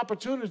doors of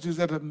opportunities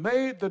that have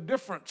made the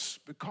difference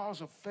because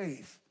of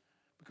faith.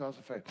 Because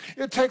of faith.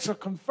 It takes a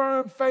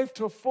confirmed faith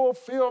to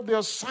fulfill the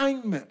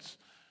assignments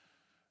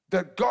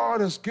that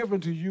God has given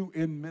to you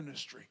in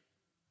ministry.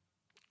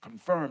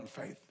 Confirmed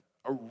faith.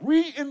 A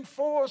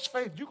reinforced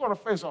faith. You're going to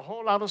face a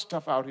whole lot of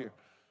stuff out here.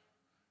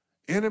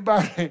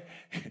 Anybody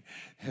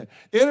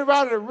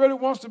that really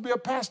wants to be a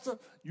pastor,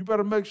 you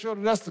better make sure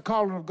that that's the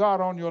calling of God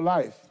on your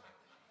life.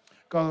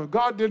 Because if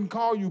God didn't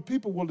call you,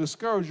 people will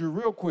discourage you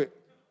real quick.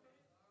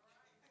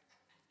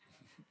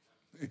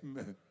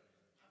 Amen.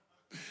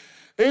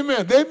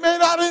 Amen. They may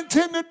not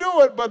intend to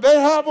do it, but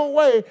they have a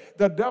way.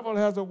 The devil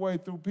has a way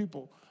through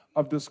people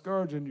of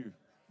discouraging you.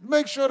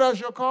 Make sure that's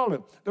your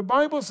calling. The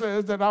Bible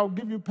says that I'll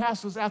give you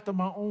pastors after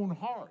my own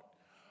heart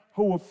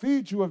who will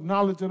feed you with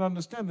knowledge and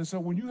understanding. So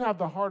when you have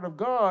the heart of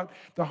God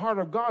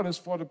is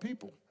for the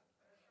people.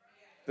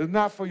 It's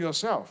not for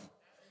yourself.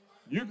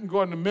 You can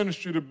go into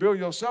ministry to build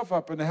yourself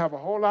up and to have a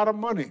whole lot of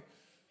money.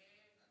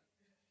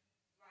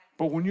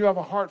 But when you have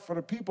a heart for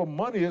the people,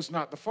 money is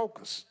not the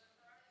focus.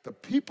 The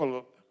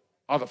people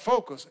are the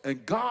focus,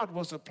 and God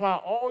will supply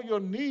all your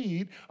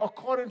need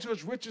according to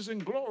his riches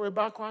and glory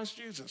by Christ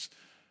Jesus.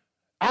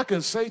 I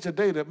can say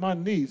today that my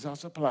needs are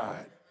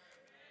supplied.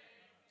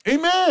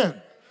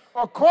 Amen.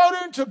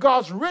 According to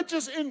God's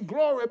riches in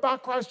glory by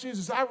Christ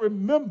Jesus. I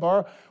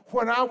remember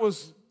when I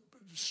was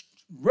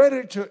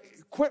ready to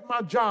quit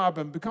my job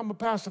and become a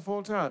pastor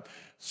full time.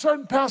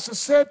 Certain pastors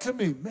said to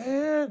me,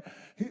 man,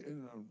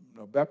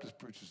 Baptist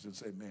preachers didn't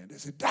say man. They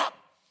said, Doc.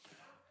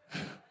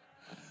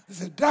 They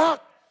said,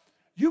 Doc,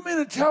 you mean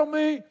to tell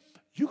me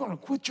you're going to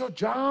quit your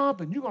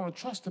job and you're going to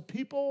trust the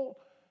people?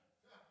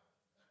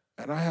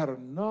 And I had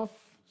enough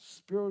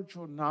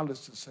spiritual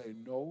knowledge to say,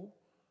 no,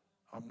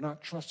 I'm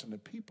not trusting the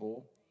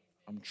people.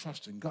 I'm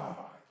trusting God.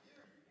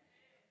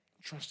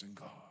 I'm trusting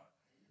God.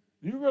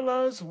 You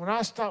realize when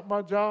I stopped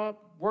my job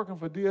working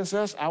for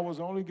DSS, I was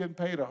only getting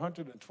paid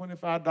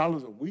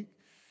 $125 a week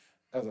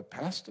as a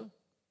pastor?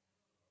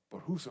 But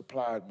who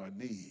supplied my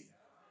need?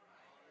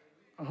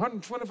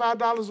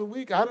 $125 a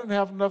week. I didn't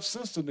have enough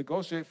sense to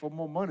negotiate for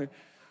more money.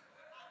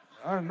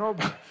 I didn't know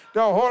about,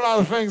 there were a whole lot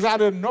of things I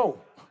didn't know.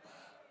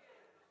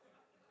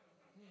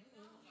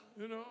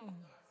 You know.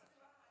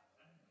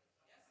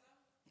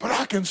 But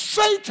I can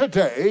say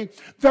today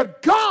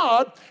that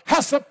God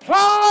has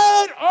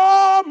supplied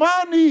all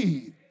my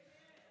need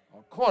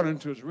according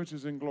to his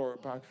riches and glory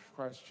by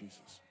Christ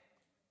Jesus.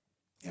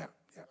 Yeah.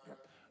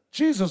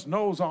 Jesus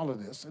knows all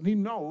of this, and he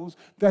knows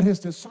that his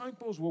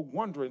disciples were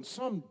wondering,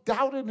 some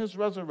doubting his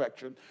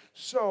resurrection.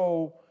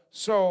 So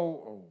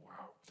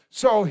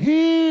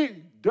he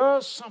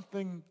does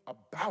something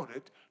about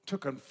it to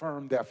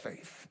confirm their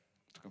faith.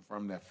 To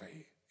confirm their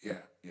faith. Yeah.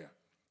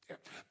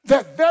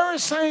 That very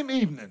same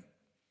evening,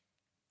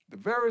 the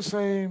very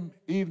same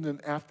evening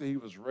after he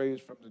was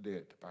raised from the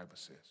dead, the Bible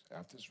says,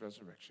 after his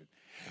resurrection,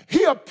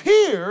 he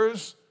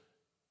appears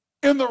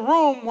in the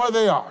room where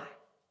they are.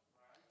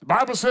 The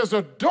Bible says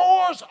the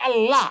doors are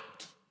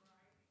locked.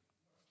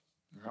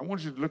 I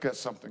want you to look at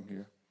something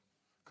here,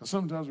 because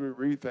sometimes we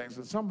read things,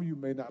 and some of you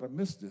may not have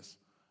missed this,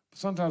 but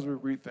sometimes we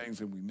read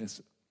things and we miss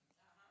it.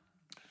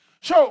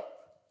 So,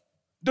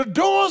 the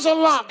doors are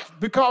locked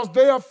because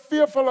they are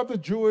fearful of the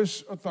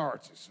Jewish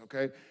authorities,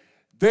 okay?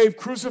 They've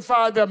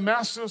crucified their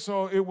master,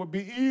 so it would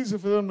be easy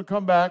for them to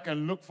come back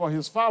and look for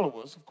his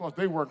followers. Of course,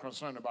 they weren't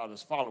concerned about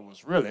his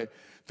followers, really.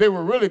 They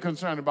were really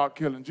concerned about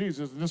killing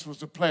Jesus, and this was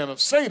the plan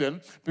of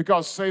Satan,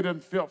 because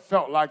Satan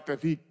felt like that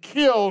if he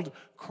killed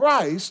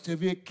Christ,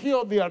 if he had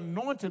killed the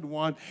anointed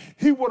one,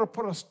 he would have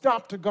put a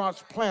stop to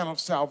God's plan of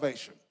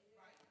salvation.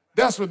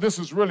 That's what this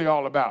is really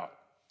all about,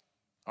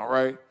 all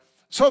right?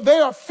 So they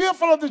are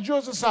fearful of the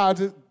Jewish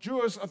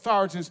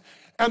authorities,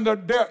 and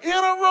they're in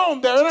a room,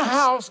 they're in a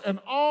house, and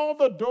all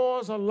the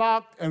doors are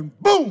locked, and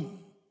boom,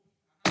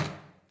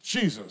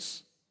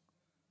 Jesus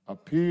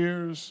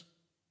appears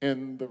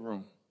in the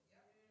room.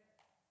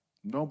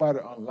 Nobody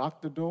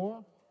unlocked the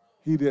door.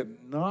 He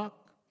didn't knock.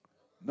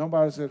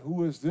 Nobody said,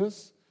 "Who is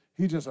this?"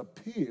 He just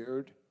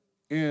appeared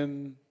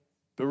in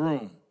the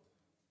room.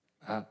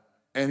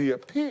 And he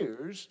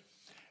appears,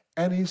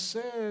 and he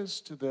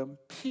says to them,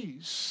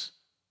 "Peace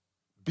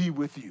be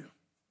with you."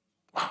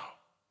 Wow.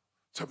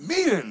 So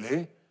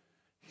immediately,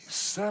 he's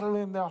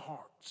settling their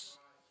hearts,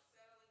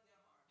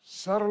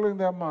 settling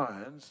their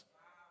minds,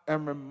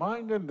 and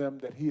reminding them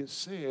that he has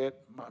said,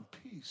 "My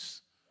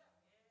peace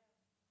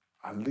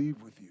I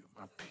leave with you.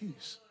 My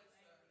peace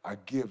I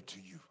give to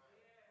you."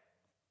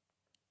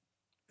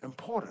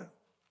 Important.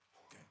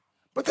 Okay.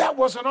 But that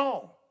wasn't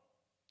all.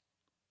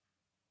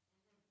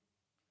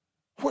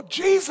 What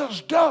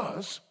Jesus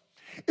does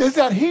is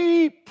that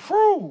he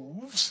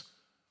proves,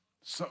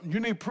 you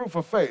need proof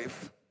of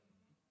faith,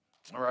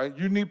 all right?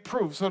 You need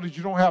proof so that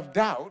you don't have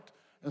doubt.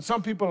 And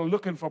some people are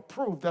looking for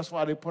proof. That's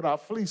why they put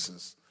out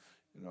fleeces,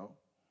 you know.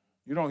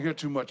 You don't hear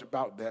too much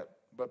about that,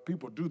 but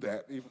people do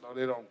that, even though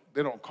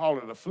they don't call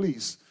it a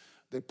fleece.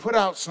 They put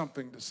out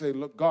something to say,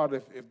 "Look, God,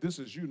 if this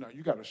is you now,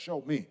 you got to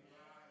show me."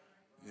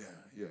 Yeah.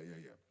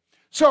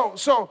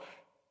 So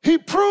he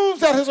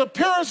proves that his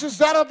appearance is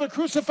that of the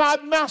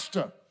crucified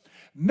master,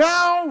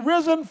 now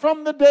risen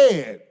from the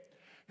dead.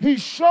 He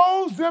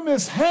shows them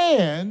his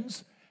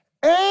hands,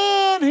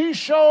 and he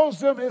shows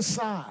them his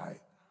side.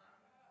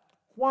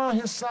 Why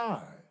his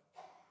side?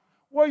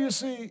 Well, you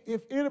see,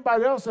 if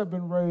anybody else had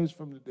been raised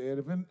from the dead,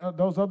 if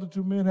those other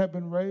two men had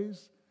been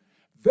raised,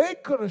 they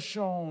could have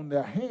shown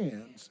their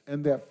hands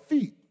and their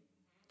feet.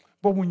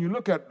 But when you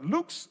look at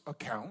Luke's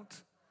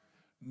account,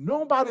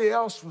 nobody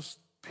else was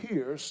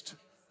pierced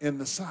in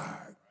the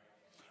side.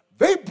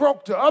 They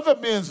broke the other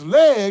men's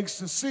legs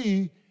to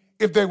see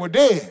if they were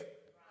dead.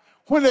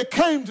 When they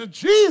came to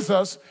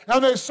Jesus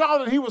and they saw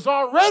that he was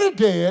already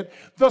dead,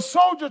 the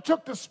soldier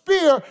took the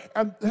spear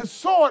and his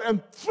sword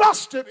and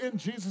thrust it in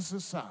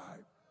Jesus'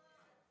 side.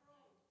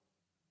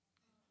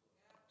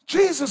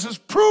 Jesus is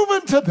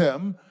proving to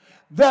them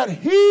that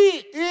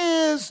he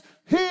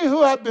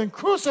who had been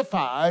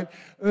crucified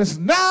is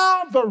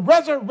now the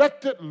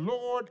resurrected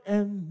Lord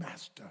and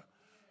Master.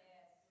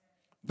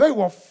 They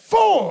were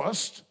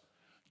forced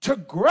to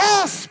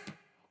grasp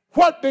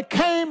what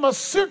became a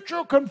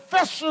central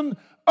confession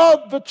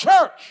of the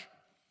church.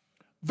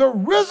 The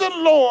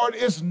risen Lord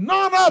is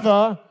none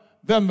other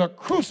than the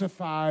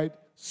crucified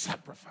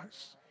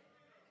sacrifice.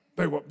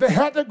 They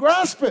had to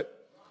grasp it.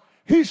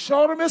 He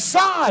showed them his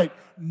side.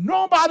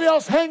 Nobody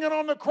else hanging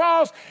on the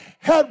cross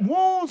had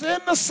wounds in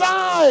the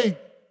side.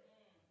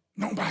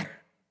 Nobody.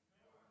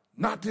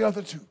 Not the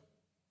other two.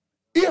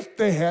 If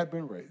they had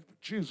been raised. But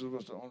Jesus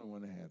was the only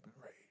one that had been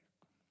raised.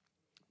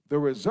 The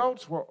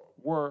results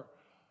were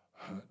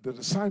the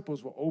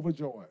disciples were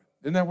overjoyed.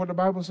 Isn't that what the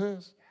Bible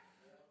says?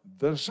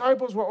 The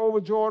disciples were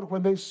overjoyed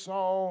when they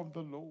saw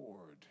the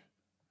Lord.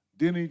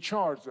 Then he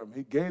charged them.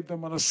 He gave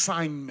them an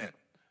assignment.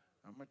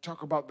 I'm going to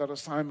talk about that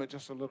assignment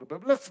just a little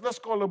bit. Let's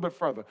go a little bit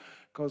further,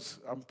 because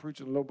I'm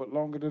preaching a little bit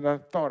longer than I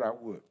thought I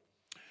would.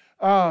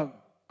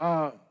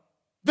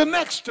 The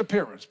next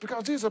appearance,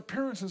 because these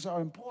appearances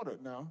are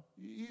important now.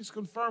 He's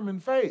confirming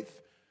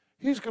faith.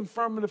 He's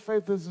confirming the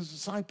faith of his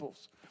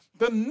disciples.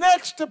 The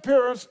next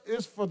appearance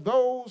is for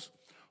those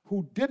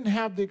who didn't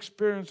have the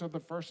experience of the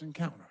first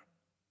encounter.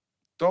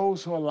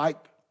 Those who are like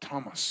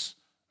Thomas,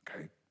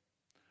 okay?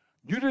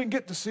 You didn't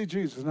get to see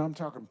Jesus, and I'm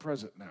talking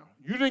present now.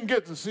 You didn't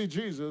get to see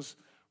Jesus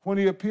when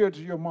he appeared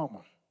to your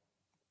mama.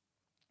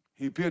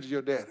 He appeared to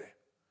your daddy.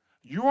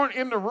 You weren't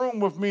in the room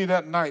with me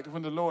that night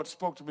when the Lord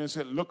spoke to me and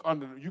said, "Look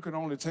under, you can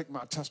only take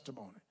my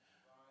testimony."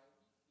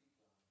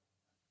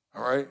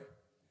 All right?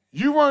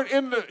 You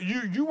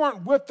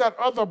weren't with that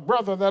other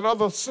brother, that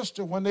other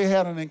sister when they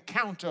had an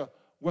encounter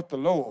with the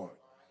Lord.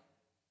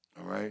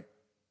 All right?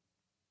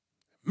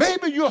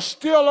 Maybe you're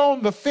still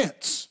on the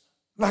fence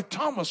like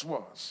Thomas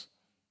was.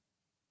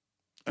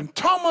 And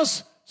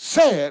Thomas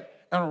said,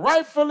 and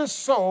rightfully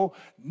so,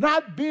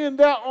 not being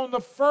there on the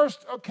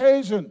first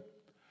occasion,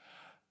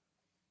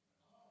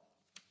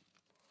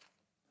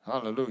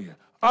 hallelujah,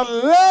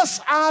 unless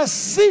I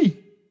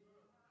see,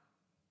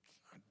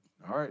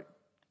 all right,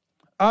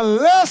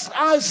 unless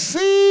I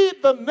see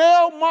the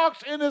nail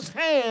marks in his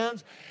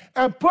hands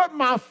and put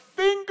my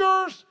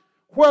fingers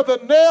where the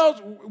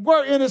nails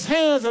were in his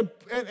hands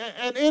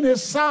and in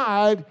his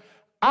side,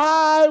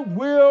 I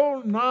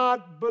will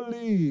not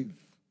believe.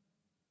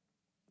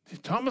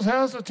 Thomas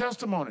has a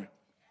testimony.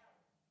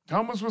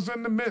 Thomas was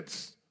in the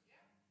midst.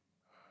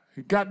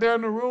 He got there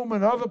in the room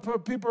and other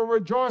people were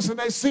rejoicing.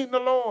 They seen the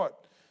Lord.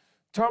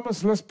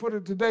 Thomas, let's put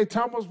it today,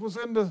 Thomas was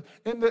in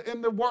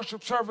the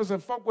worship service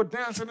and folk were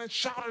dancing and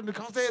shouting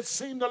because they had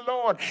seen the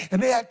Lord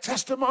and they had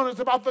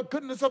testimonies about the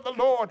goodness of the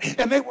Lord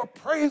and they were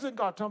praising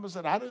God. Thomas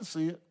said, I didn't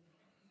see it.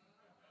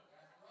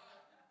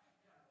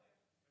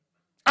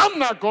 I'm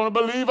not going to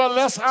believe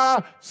unless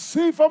I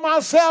see for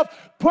myself,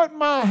 put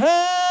my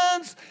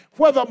hands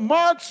where the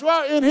marks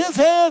were in his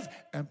hands,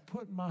 and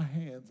put my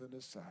hands in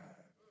his side.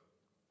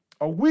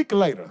 A week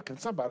later, can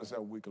somebody say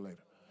a week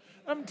later?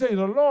 Let me tell you,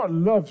 the Lord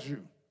loves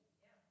you.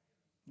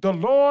 The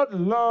Lord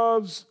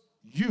loves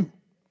you.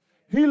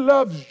 He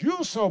loves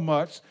you so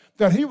much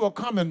that he will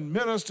come and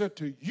minister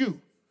to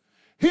you.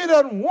 He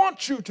doesn't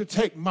want you to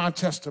take my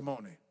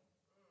testimony.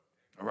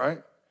 All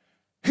right?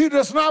 He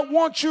does not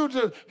want you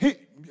to,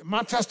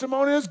 my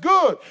testimony is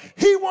good.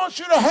 He wants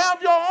you to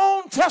have your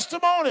own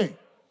testimony.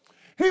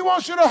 He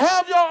wants you to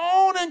have your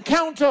own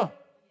encounter.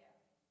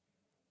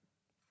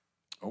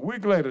 A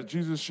week later,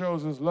 Jesus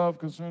shows his love,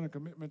 concern, and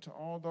commitment to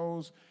all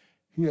those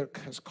he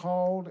has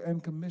called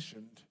and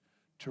commissioned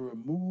to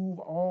remove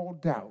all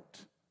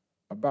doubt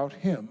about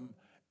him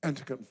and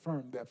to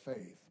confirm their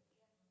faith.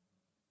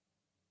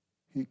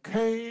 He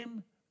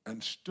came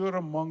and stood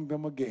among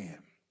them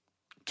again.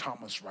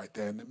 Thomas right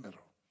there in the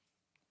middle.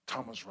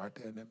 Thomas right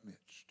there in the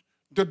midst.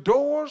 The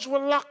doors were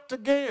locked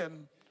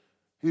again.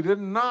 He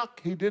didn't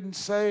knock. He didn't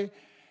say,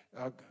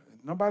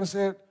 nobody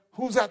said,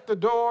 who's at the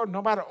door?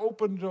 Nobody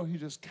opened the door. He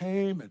just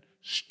came and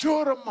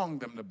stood among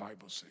them, the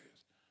Bible says.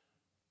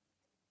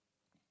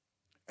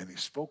 And he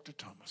spoke to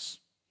Thomas.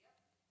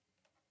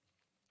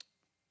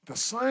 The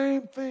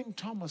same thing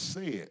Thomas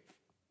said.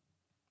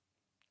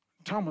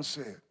 Thomas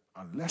said,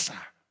 unless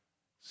I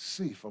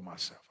see for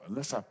myself,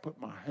 unless I put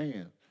my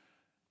hand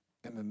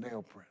in the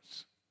nail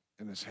prints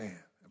in his hand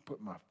and put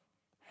my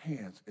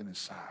hands in his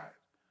side,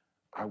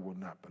 I will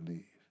not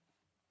believe.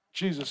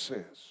 Jesus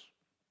says,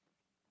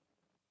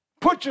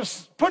 put your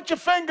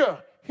finger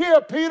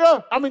here,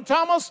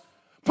 Thomas,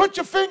 put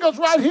your fingers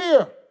right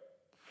here.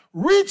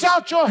 Reach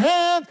out your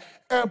hand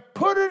and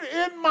put it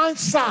in my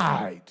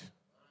side.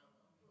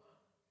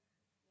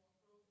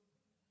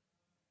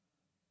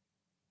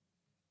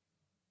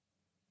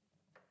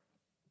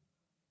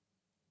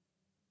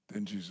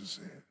 Then Jesus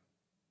said,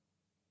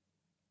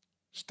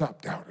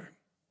 stop doubting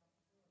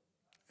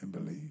and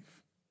believe.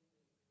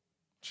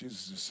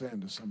 Jesus is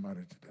saying to somebody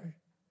today,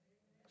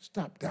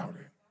 stop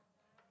doubting.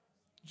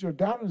 Your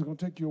doubting is going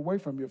to take you away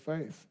from your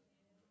faith.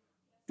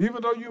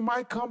 Even though you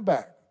might come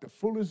back, the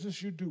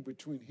foolishness you do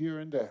between here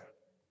and there.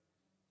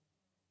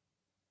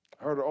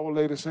 I heard an old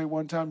lady say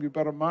one time, you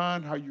better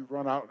mind how you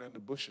run out in the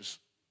bushes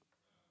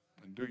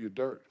and do your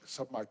dirt.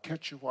 Something might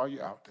catch you while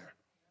you're out there.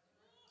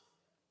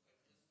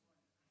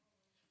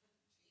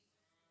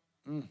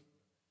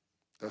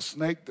 The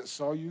snake that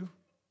saw you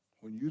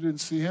when you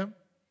didn't see him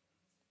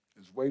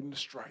is waiting to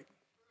strike.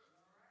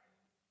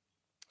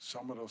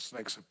 Some of those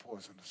snakes are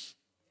poisonous.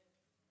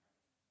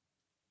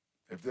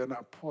 If they're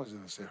not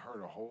poisonous, they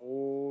hurt a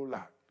whole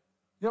lot.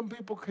 Young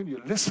people, can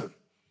you listen?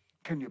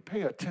 Can you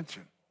pay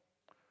attention?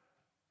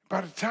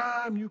 By the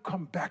time you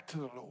come back to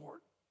the Lord,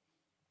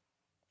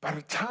 by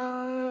the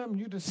time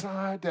you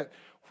decide that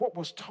what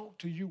was taught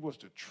to you was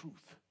the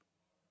truth,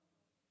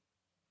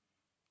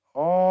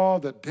 all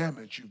the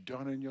damage you've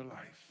done in your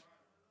life.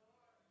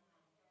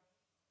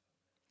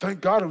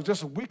 Thank God it was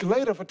just a week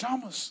later for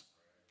Thomas.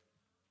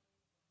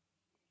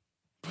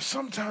 But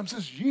sometimes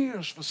it's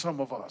years for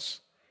some of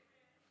us.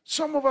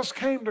 Some of us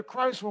came to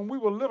Christ when we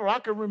were little. I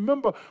can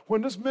remember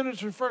when this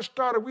ministry first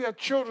started, we had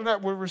children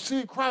that would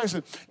receive Christ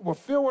and were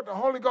filled with the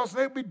Holy Ghost.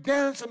 They'd be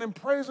dancing and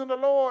praising the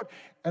Lord,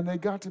 and they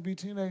got to be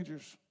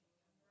teenagers.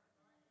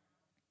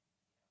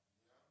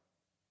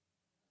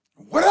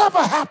 Whatever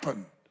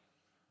happened,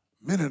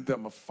 many of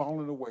them have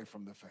fallen away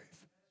from the faith.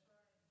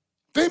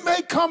 They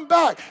may come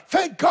back.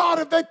 Thank God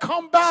if they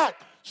come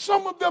back.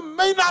 Some of them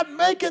may not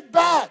make it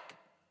back.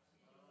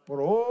 But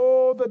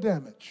all the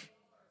damage.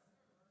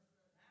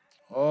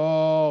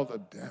 All the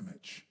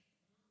damage.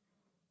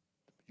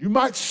 You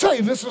might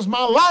say, this is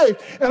my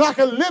life, and I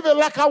can live it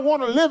like I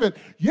want to live it.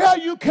 Yeah,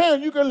 you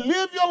can. You can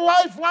live your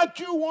life like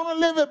you want to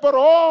live it, but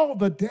all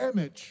the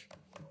damage.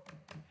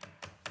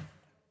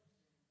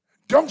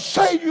 Don't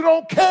say you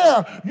don't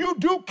care. You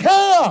do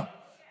care.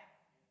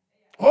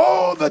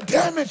 All the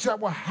damage that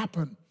will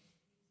happen.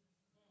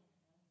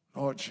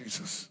 Lord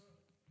Jesus.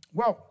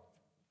 Well,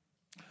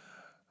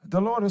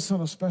 the Lord has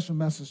sent a special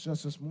message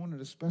just this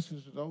morning,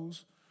 especially to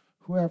those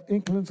who have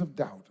inklings of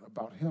doubt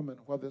about him and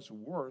whether it's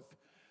worth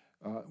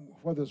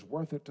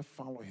it to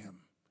follow him.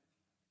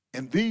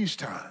 In these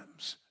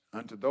times,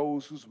 unto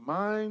those whose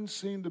minds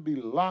seem to be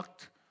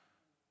locked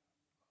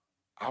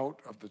out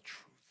of the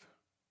truth.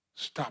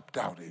 Stop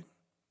doubting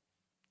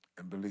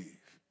and believe.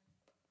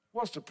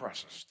 What's the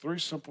process? 3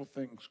 simple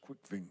things, quick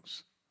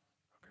things.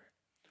 Okay.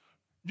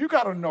 You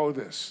got to know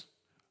this.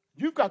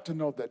 You've got to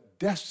know that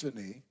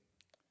destiny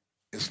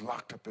is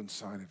locked up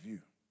inside of you.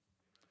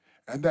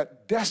 And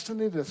that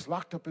destiny that's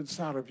locked up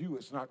inside of you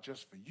is not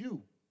just for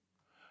you,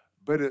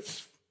 but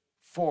it's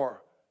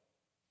for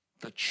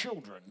the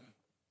children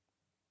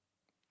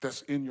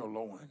that's in your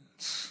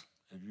loins.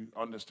 If you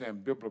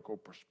understand biblical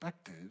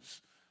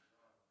perspectives,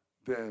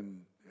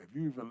 then if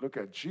you even look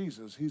at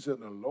Jesus, he's in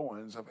the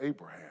loins of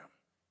Abraham.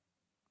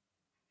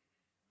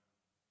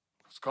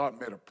 Because God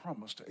made a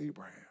promise to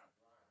Abraham.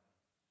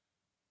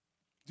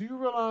 Do you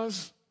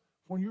realize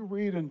when you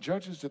read in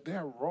Judges that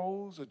there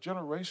arose a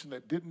generation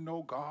that didn't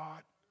know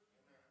God?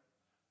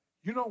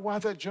 You know why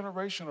that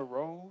generation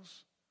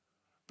arose?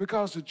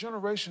 Because the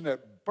generation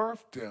that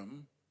birthed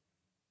them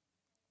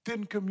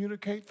didn't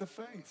communicate the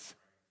faith.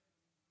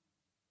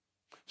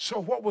 So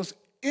what was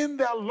in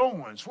their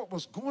loins, what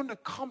was going to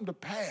come to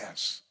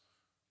pass,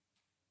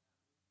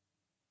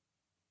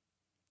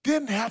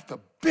 didn't have the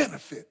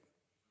benefit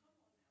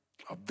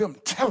of them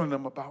telling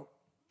them about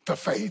the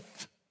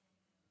faith.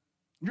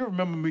 You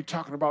remember me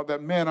talking about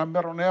that man I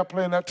met on the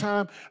airplane that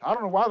time? I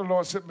don't know why the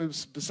Lord set me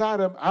beside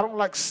him. I don't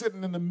like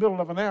sitting in the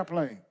middle of an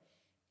airplane.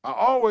 I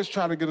always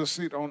try to get a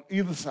seat on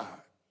either side.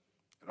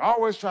 I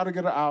always try to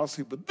get an aisle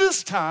seat. But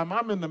this time,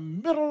 I'm in the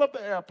middle of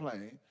the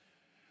airplane,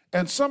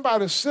 and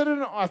somebody's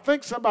sitting, I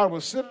think somebody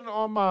was sitting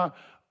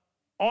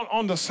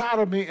on the side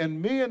of me,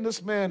 and me and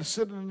this man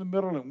sitting in the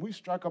middle, and we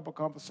strike up a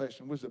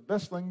conversation, which is the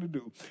best thing to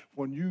do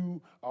when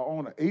you are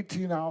on an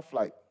 18-hour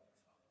flight.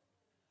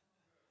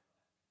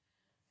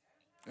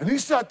 And he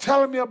started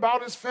telling me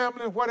about his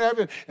family and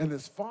whatever, and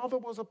his father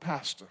was a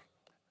pastor.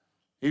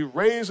 He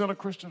raised in a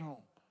Christian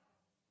home.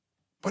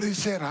 But he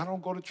said, I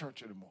don't go to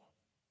church anymore.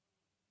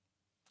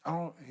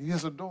 He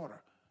has a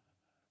daughter.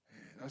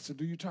 And I said,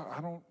 do you talk?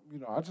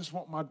 I just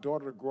want my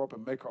daughter to grow up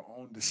and make her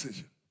own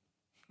decision.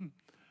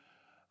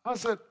 I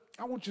said,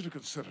 I want you to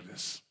consider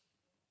this.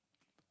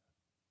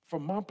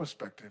 From my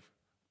perspective,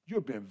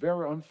 you're being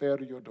very unfair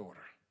to your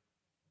daughter.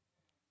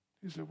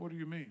 He said, what do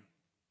you mean?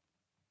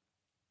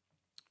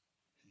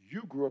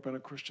 You grew up in a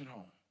Christian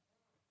home.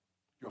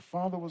 Your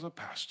father was a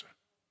pastor.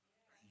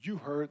 You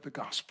heard the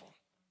gospel.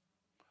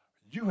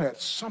 You had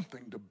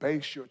something to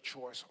base your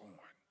choice on.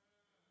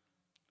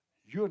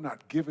 You're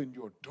not giving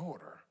your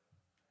daughter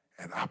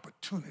an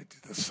opportunity,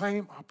 the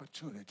same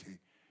opportunity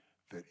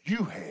that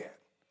you had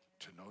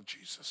to know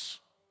Jesus.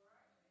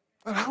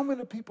 And how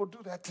many people do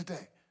that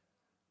today?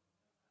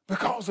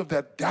 Because of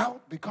that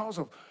doubt, because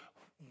of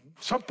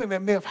something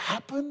that may have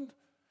happened,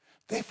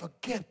 they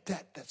forget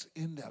that's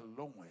in their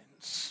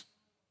loins,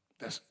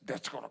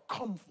 that's going to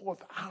come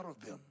forth out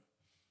of them.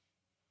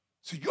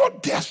 So your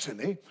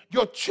destiny,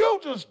 your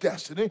children's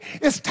destiny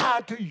is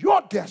tied to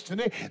your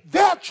destiny,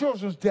 their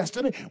children's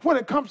destiny when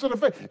it comes to the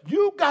faith.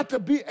 You got to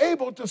be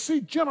able to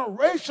see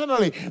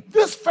generationally.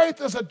 This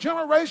faith is a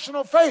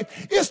generational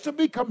faith. It's to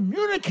be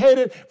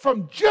communicated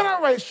from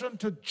generation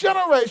to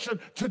generation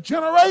to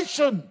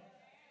generation.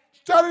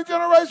 Study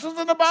generations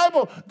in the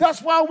Bible.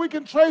 That's why we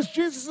can trace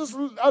Jesus'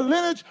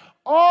 lineage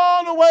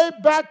all the way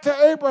back to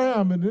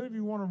Abraham. And then if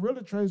you want to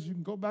really trace, you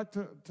can go back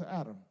to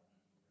Adam.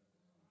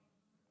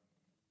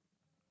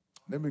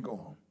 Let me go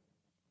on.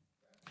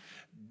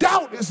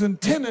 Doubt is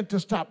intended to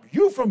stop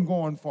you from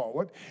going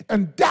forward,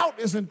 and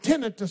doubt is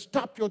intended to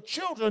stop your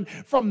children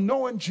from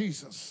knowing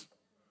Jesus.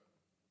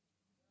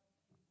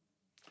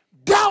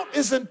 Doubt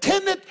is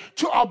intended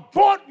to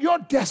abort your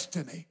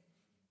destiny.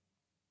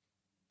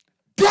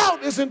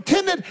 Doubt is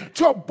intended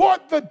to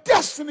abort the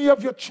destiny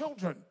of your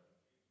children.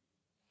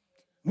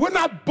 We're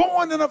not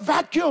born in a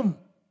vacuum.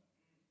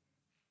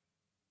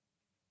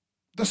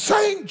 The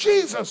same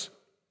Jesus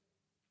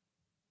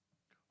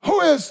who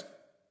is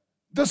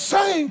the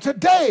same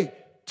today,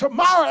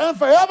 tomorrow, and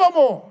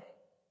forevermore.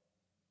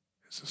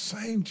 It's the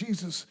same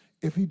Jesus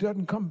if he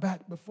doesn't come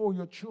back before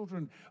your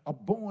children are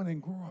born and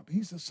grow up.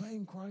 He's the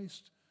same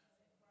Christ.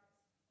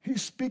 He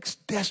speaks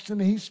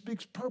destiny. He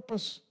speaks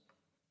purpose.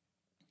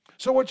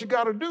 So what you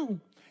got to do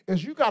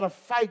is you got to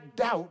fight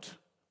doubt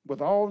with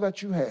all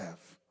that you have.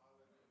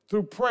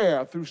 Through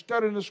prayer, through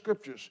studying the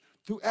scriptures,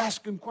 through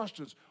asking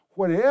questions.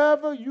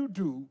 Whatever you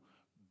do,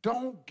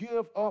 don't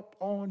give up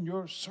on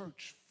your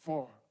search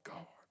for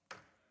God.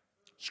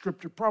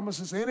 Scripture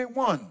promises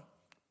anyone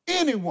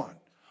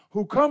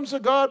who comes to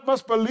God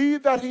must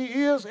believe that he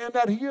is and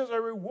that he is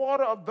a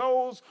rewarder of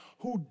those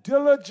who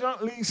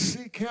diligently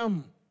seek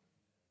him.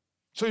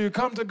 So you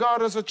come to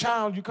God as a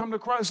child, you come to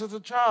Christ as a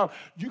child,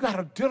 you got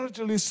to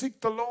diligently seek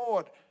the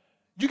Lord.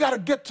 You got to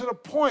get to the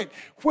point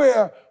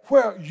where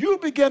you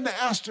begin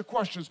to ask the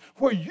questions,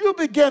 where you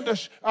begin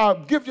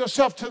to give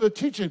yourself to the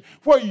teaching,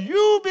 where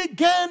you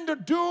begin to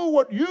do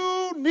what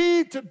you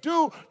need to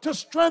do to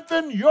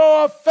strengthen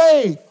your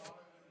faith.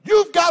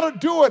 You've got to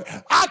do it.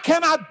 I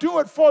cannot do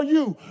it for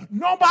you.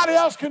 Nobody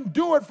else can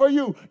do it for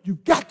you.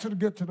 You've got to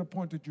get to the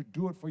point that you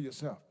do it for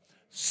yourself.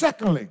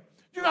 Secondly,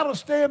 you got to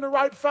stay in the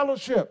right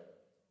fellowship.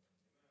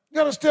 You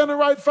got to stay in the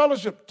right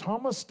fellowship.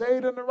 Thomas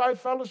stayed in the right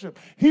fellowship.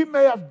 He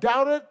may have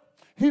doubted.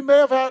 He may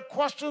have had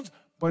questions,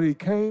 but he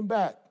came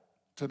back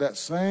to that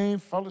same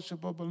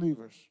fellowship of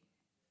believers.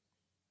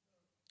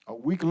 A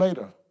week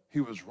later,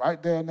 he was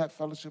right there in that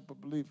fellowship of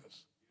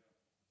believers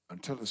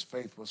until his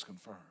faith was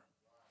confirmed.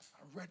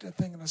 I read that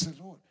thing and I said,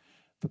 Lord,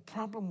 the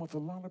problem with a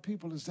lot of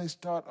people is they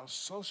start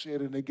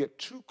associating, they get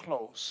too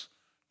close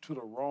to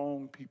the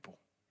wrong people.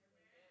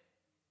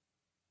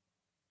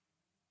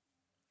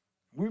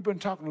 We've been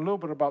talking a little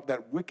bit about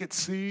that wicked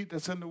seed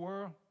that's in the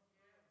world.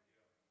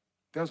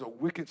 There's a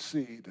wicked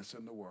seed that's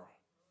in the world.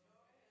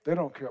 They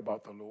don't care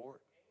about the Lord.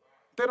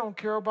 They don't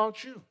care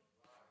about you.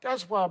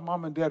 That's why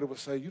mom and daddy would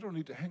say, you don't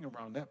need to hang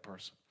around that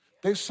person.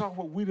 They saw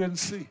what we didn't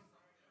see.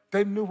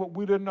 They knew what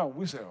we didn't know.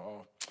 We say,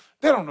 oh,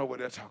 they don't know what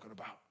they're talking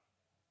about.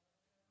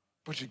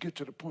 But you get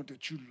to the point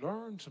that you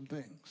learn some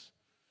things.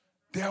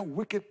 There are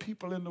wicked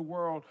people in the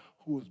world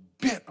who is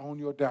bent on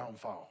your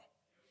downfall.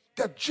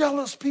 They're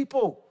jealous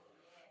people.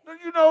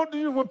 You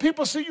know, when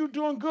people see you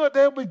doing good,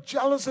 they'll be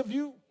jealous of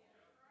you.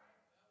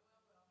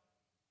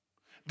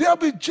 They'll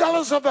be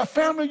jealous of the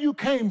family you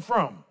came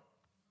from.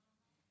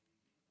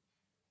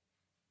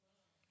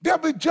 They'll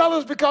be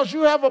jealous because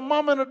you have a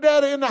mom and a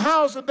daddy in the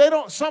house and they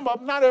don't, some of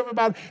them, not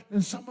everybody,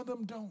 and some of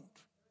them don't.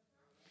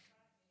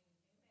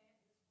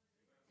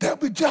 They'll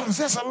be jealous.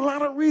 There's a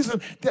lot of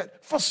reason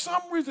that for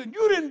some reason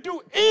you didn't do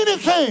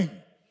anything.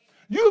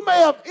 You may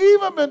have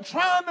even been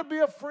trying to be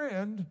a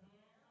friend,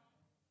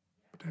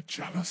 but they're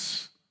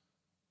jealous.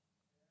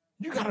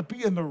 You got to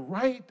be in the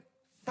right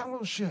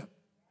fellowship.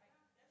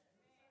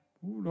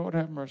 Ooh, Lord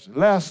have mercy.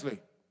 Lastly,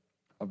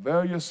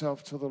 avail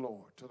yourself to the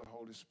Lord, to the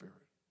Holy Spirit.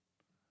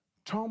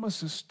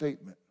 Thomas's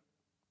statement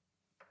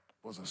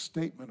was a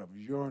statement of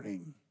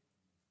yearning.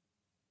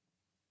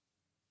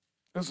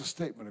 It's a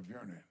statement of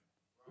yearning.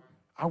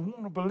 I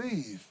want to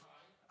believe.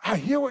 I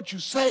hear what you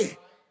say.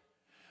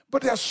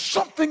 But there's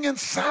something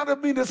inside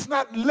of me that's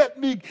not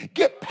letting me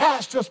get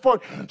past this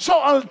point. So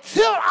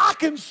until I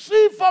can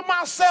see for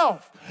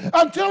myself,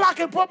 until I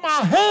can put my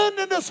hand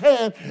in his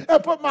hand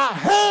and put my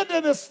hand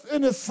in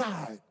his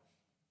side,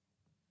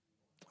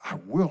 I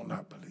will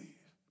not believe.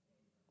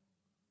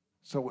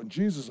 So when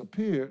Jesus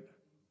appeared,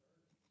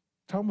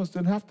 Thomas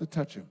didn't have to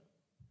touch him.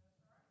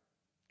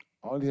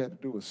 All he had to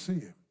do was see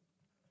him.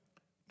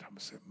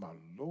 Thomas said, my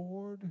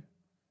Lord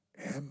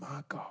and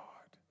my God.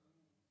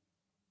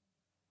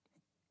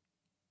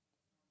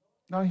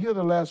 Now hear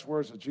the last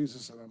words of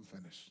Jesus and I'm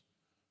finished.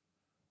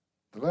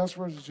 The last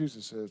words of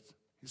Jesus says,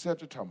 he said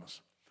to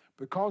Thomas,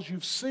 because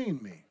you've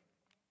seen me,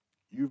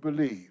 you've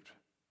believed.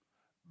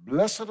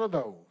 Blessed are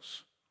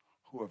those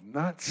who have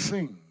not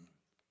seen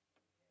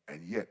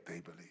and yet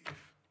they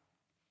believe.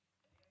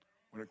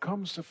 When it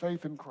comes to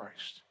faith in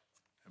Christ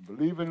and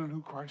believing in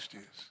who Christ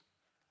is,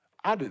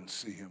 I didn't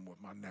see him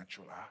with my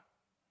natural eye,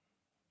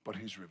 but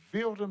he's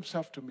revealed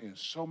himself to me in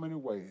so many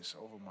ways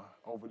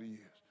over the years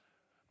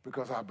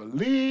because I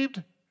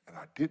believed and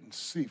I didn't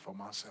see for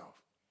myself.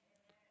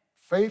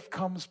 Faith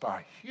comes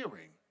by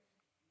hearing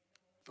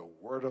the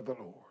word of the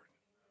Lord.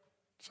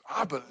 So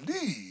I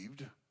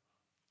believed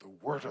the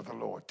word of the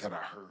Lord that I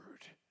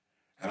heard,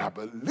 and I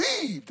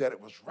believed that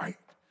it was right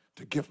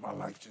to give my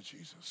life to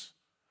Jesus.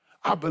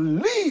 I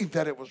believed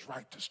that it was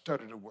right to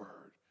study the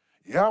word.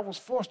 Yeah, I was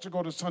forced to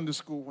go to Sunday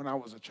school when I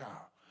was a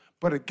child,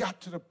 but it got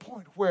to the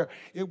point where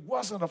it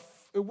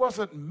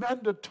wasn't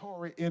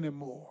mandatory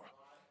anymore.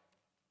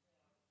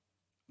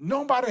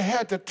 Nobody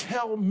had to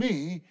tell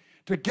me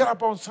to get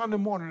up on Sunday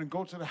morning and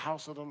go to the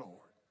house of the Lord.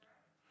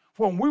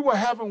 When we were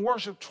having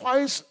worship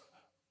twice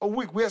a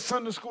week, we had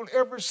Sunday school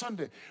every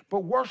Sunday,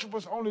 but worship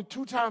was only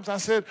 2 times. I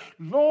said,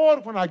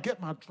 Lord, when I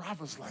get my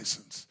driver's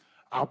license,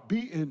 I'll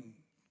be in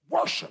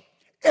worship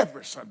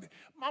every Sunday.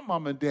 My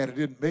mom and daddy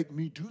didn't make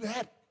me do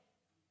that.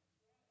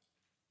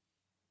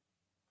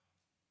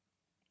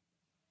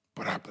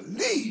 But I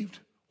believed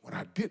what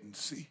I didn't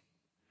see.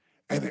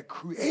 And it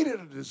created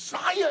a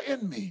desire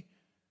in me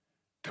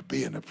to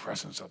be in the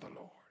presence of the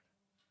Lord.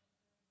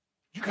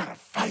 You got to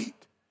fight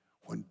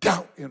when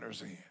doubt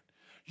enters in.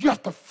 You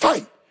have to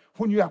fight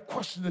when you have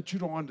questions that you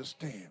don't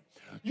understand.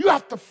 You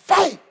have to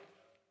fight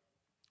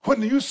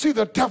when you see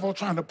the devil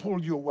trying to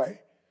pull you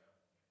away.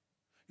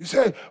 You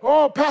say,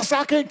 oh, Pastor,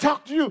 I can't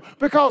talk to you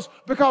because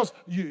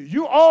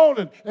you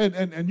old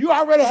and you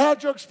already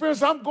had your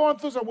experience. I'm going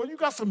through something. Well, you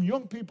got some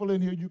young people in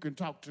here you can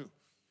talk to.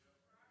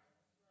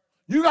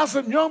 You got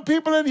some young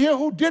people in here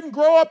who didn't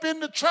grow up in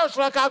the church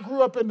like I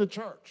grew up in the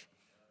church.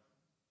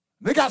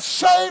 They got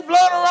saved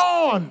later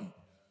on,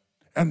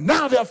 and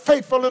now they're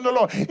faithful in the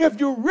Lord. If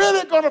you're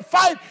really going to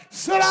fight,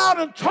 sit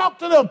down and talk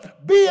to them.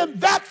 Be in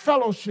that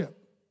fellowship,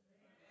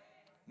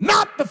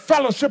 not the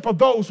fellowship of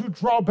those who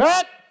draw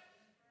back.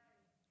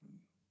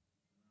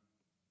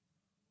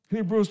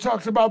 Hebrews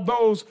talks about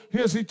those,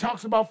 he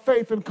talks about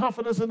faith and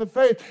confidence in the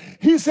faith.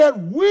 He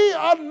said, we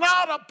are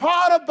not a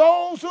part of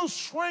those who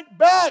shrink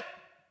back.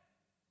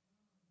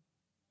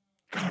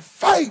 Got to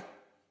fight.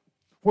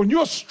 When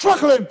you're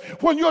struggling,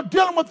 when you're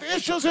dealing with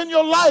issues in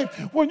your life,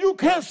 when you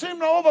can't seem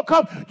to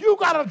overcome, you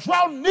got to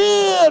draw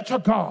near to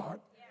God.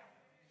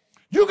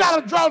 You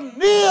got to draw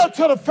near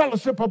to the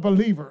fellowship of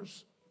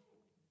believers.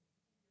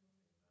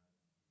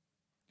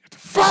 You have to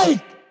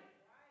fight.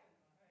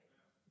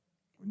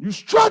 When you're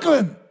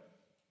struggling,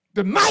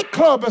 the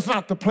nightclub is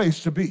not the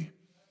place to be.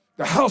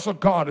 The house of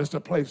God is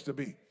the place to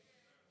be.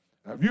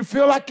 Now, if you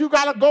feel like you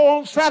got to go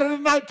on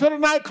Saturday night to the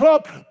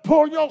nightclub,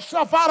 pull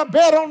yourself out of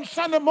bed on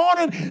Sunday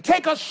morning,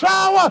 take a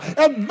shower,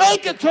 and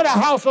make it to the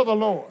house of the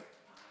Lord.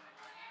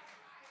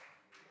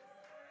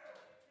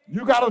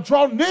 You got to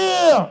draw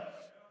near.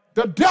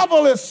 The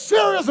devil is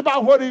serious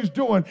about what he's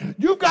doing.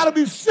 You got to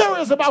be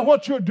serious about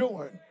what you're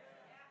doing.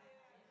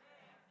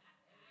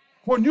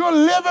 When you're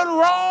living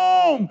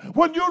wrong,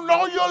 when you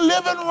know you're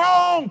living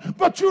wrong,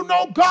 but you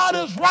know God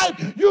is right,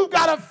 you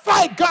got to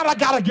fight. God, I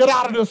got to get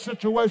out of this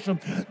situation.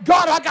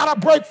 God, I got to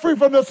break free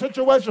from this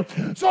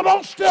situation. So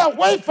don't stay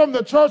away from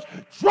the church.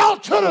 Draw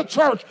to the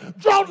church.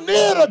 Draw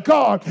near to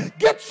God.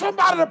 Get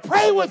somebody to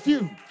pray with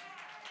you.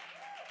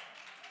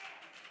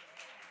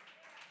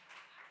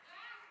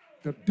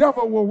 The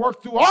devil will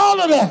work through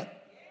all of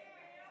that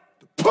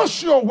to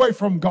push you away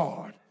from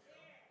God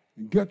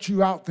and get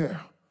you out there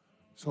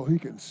so he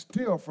can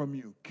steal from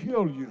you,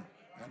 kill you,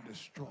 and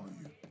destroy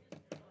you.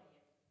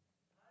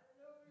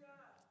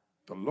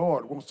 The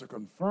Lord wants to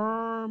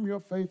confirm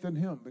your faith in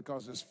him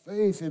because it's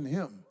faith in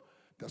him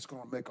that's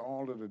going to make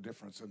all of the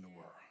difference in the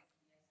world.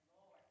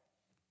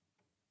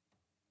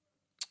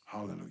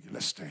 Hallelujah.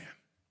 Let's stand.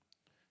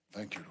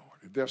 Thank you, Lord.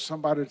 If there's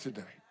somebody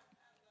today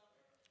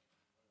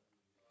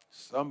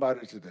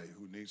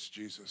who needs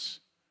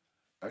Jesus,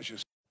 as you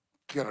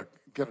get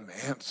an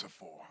answer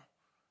for,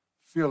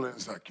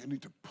 feelings like you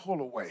need to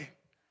pull away,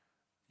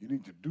 you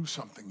need to do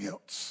something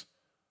else,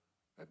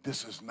 that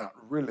this is not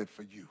really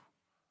for you.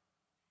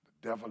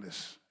 The devil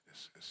is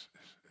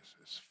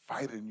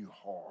fighting you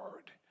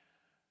hard.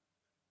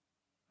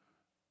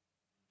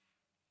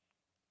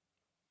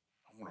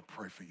 I want to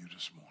pray for you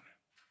this morning.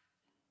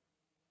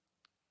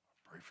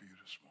 Pray for you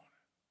this morning.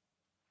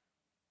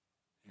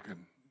 You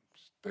can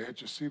stay at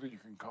your seat or you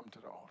can come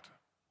to the altar.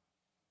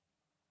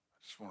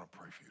 I just want to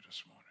pray for you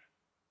this morning.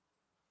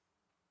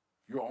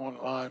 You're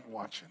online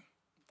watching,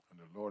 and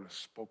the Lord has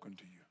spoken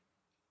to you.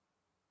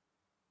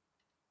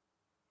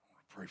 I want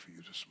to pray for you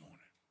this morning.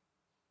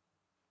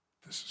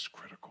 This is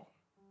critical.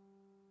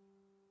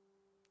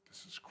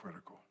 This is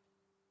critical.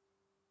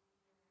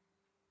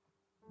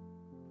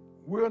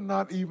 We're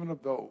not even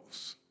of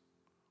those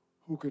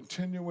who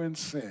continue in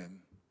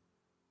sin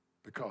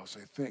because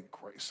they think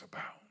grace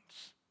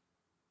abounds.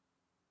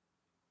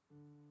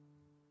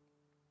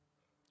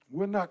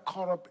 We're not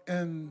caught up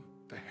in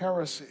the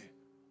heresy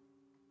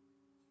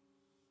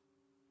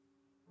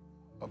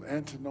of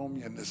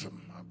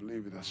antinomianism, I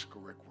believe that's the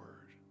correct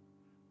word,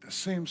 that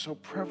seems so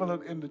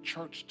prevalent in the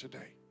church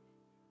today,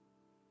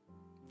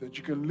 that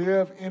you can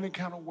live any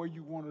kind of way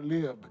you want to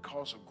live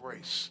because of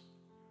grace.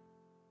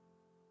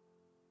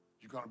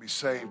 You're going to be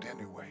saved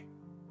anyway.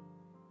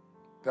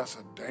 That's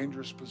a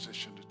dangerous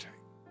position to take.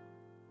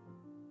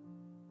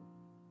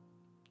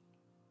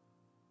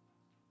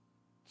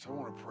 So I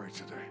want to pray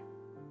today.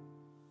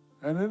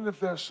 And then if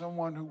there's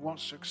someone who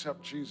wants to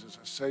accept Jesus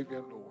as Savior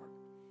and Lord,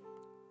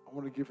 I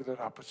want to give you that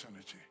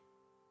opportunity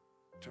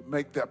to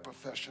make that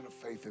profession of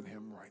faith in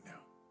him right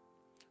now.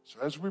 So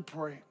as we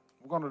pray,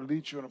 we're going to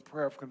lead you in a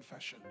prayer of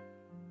confession.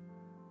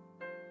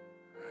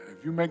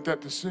 If you make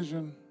that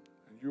decision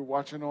and you're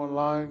watching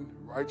online,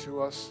 write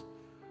to us.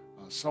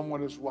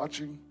 Someone is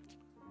watching.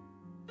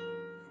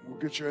 We'll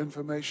get your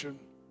information.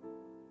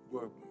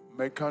 We'll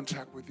make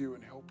contact with you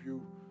and help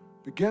you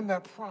begin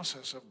that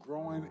process of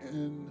growing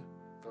in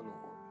the Lord.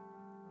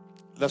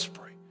 Let's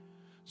pray.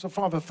 So,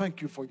 Father,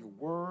 thank you for your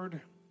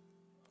word.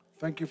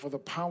 Thank you for the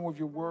power of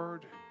your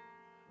word.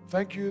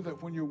 Thank you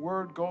that when your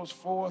word goes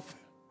forth,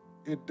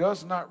 it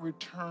does not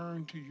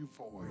return to you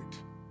void.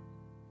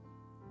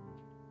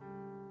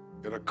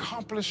 It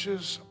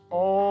accomplishes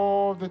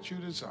all that you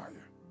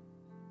desire.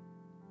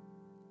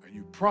 And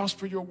you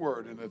prosper your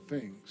word in the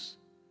things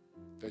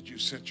that you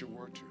sent your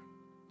word to.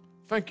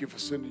 Thank you for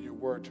sending your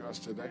word to us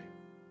today.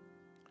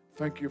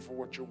 Thank you for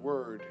what your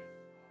word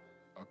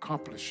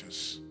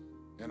accomplishes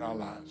in our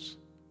lives.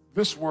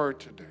 This word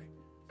today,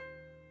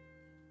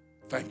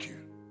 thank you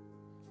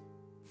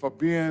for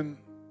being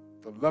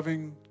the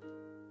loving,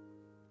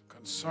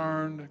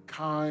 concerned,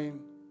 kind,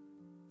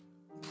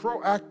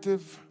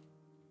 proactive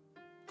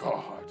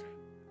God,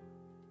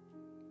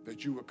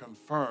 that you would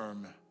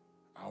confirm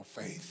our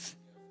faith.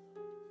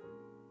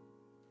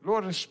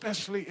 Lord,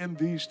 especially in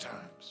these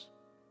times,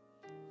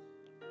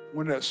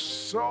 when there's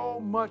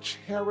so much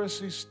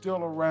heresy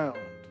still around,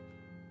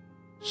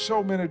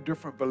 so many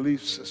different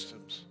belief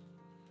systems,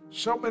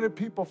 so many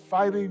people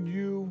fighting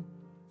you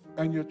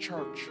and your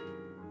church,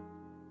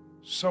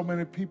 so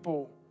many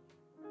people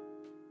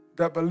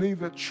that believe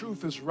that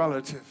truth is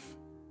relative.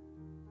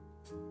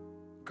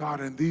 God,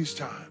 in these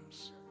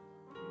times,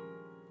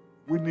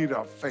 we need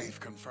our faith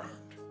confirmed.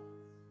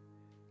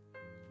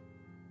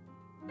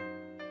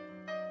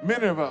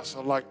 Many of us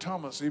are like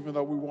Thomas, even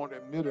though we won't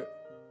admit it.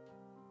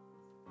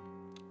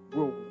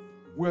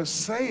 We're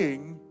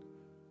saying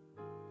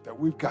that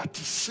we've got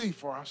to see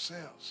for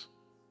ourselves.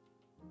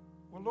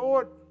 Well,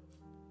 Lord,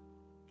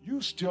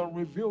 you still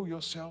reveal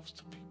yourself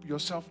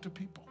to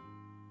people.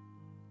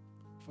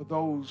 For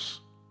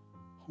those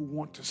who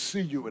want to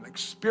see you and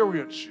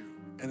experience you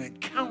and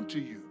encounter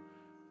you,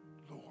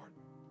 Lord.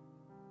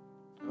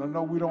 And I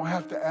know we don't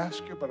have to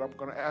ask you, but I'm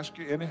going to ask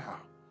you anyhow.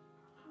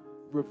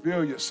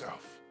 Reveal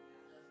yourself.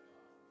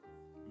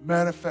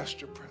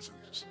 Manifest your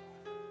presence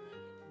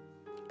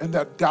in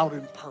that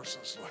doubting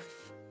person's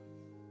life.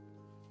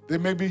 They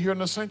may be here in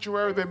the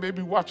sanctuary. They may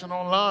be watching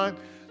online.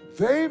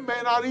 They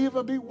may not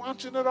even be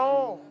watching at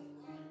all.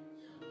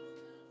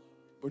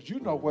 But you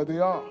know where they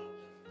are.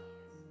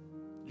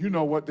 You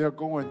know what they're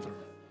going through.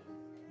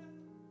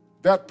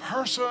 That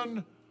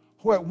person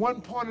who at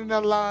one point in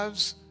their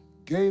lives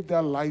gave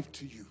their life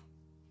to you,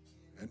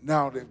 and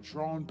now they've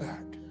drawn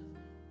back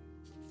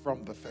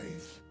from the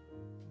faith.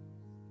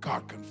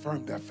 God,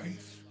 confirm their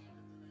faith.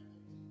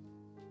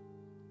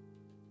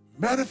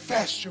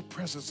 Manifest your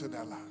presence in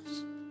their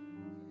lives.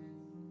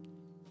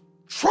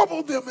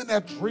 Trouble them in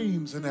their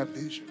dreams and their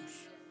visions.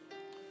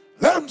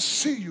 Let them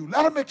see you.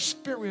 Let them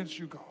experience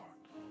you, God,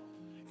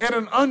 in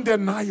an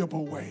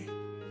undeniable way,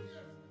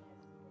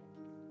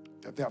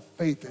 that their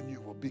faith in you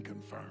will be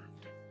confirmed.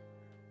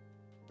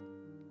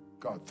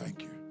 God,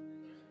 thank you.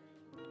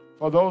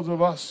 For those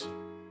of us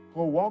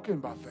who are walking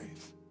by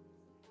faith,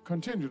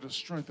 continue to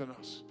strengthen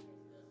us.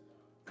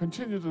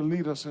 Continue to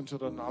lead us into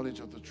the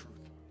knowledge of the truth.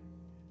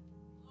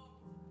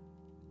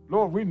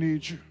 Lord, we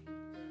need you.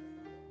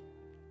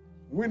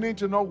 We need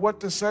to know what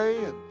to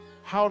say and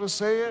how to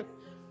say it,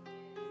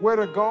 where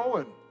to go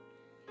and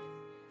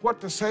what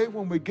to say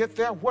when we get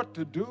there, what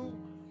to do.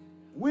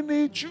 We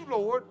need you,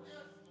 Lord.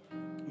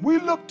 We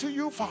look to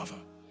you, Father.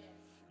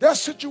 There's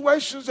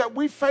situations that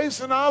we face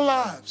in our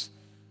lives.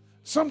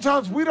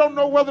 Sometimes we don't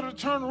know whether to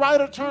turn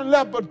right or turn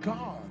left, but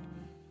God,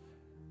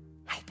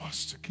 help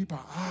us to keep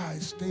our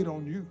eyes stayed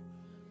on you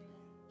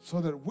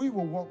so that we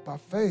will walk by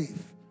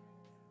faith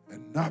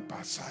and not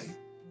by sight.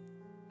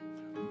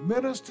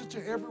 Minister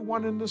to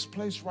everyone in this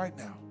place right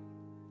now.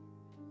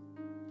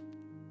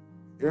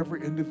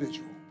 Every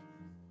individual.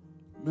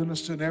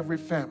 Minister in every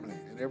family,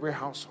 in every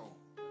household.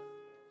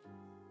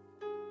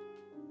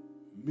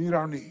 Meet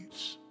our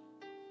needs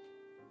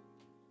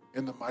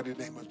in the mighty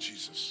name of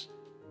Jesus.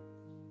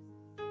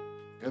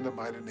 In the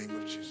mighty name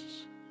of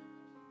Jesus.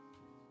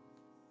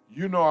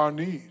 You know our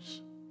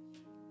needs.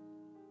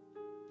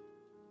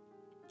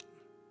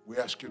 We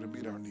ask you to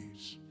meet our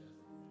needs.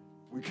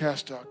 We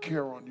cast our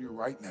care on you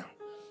right now.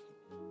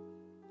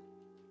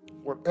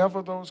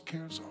 Whatever those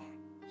cares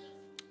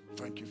are,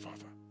 thank you,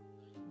 Father.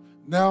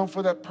 Now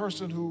for that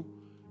person who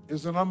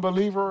is an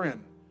unbeliever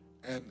and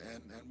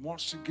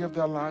wants to give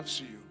their lives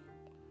to you.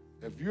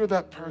 If you're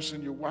that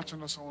person, you're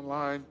watching us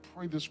online,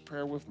 pray this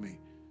prayer with me.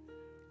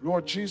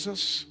 Lord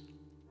Jesus,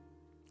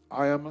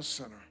 I am a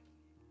sinner.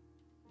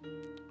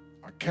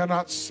 I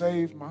cannot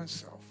save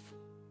myself.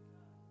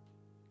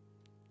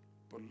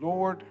 But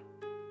Lord,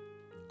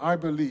 I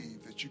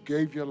believe that you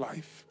gave your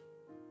life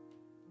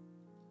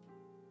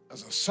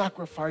as a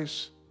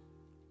sacrifice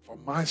for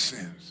my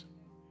sins.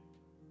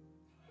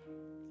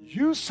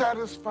 You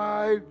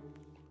satisfied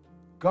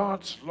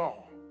God's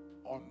law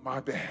on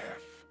my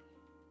behalf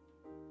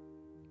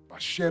by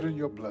shedding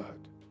your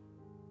blood,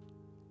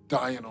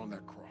 dying on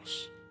that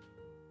cross.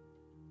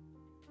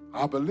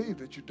 I believe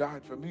that you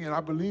died for me, and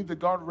I believe that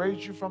God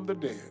raised you from the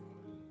dead.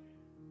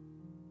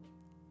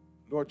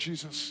 Lord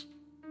Jesus,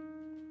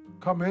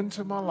 come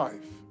into my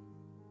life.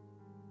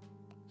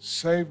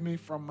 Save me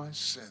from my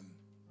sin.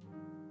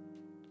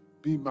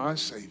 Be my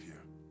Savior.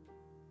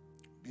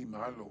 Be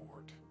my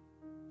Lord.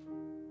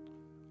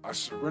 I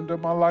surrender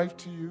my life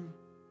to you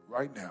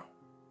right now.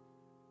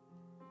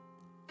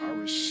 I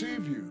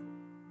receive you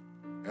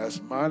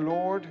as my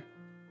Lord,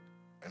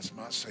 as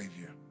my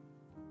Savior.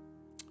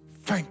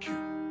 Thank you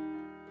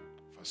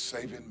for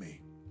saving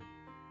me.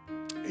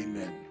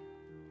 Amen.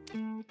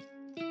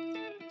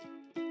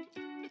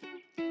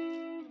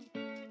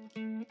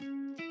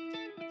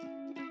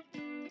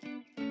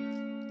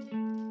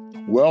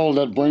 Well,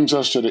 that brings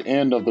us to the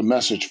end of the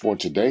message for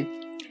today.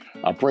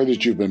 I pray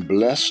that you've been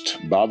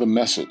blessed by the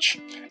message.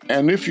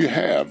 And if you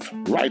have,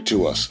 write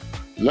to us.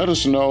 Let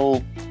us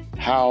know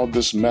how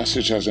this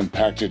message has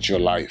impacted your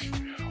life.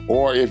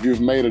 Or if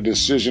you've made a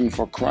decision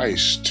for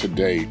Christ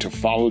today to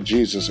follow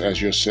Jesus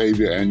as your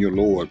Savior and your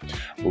Lord,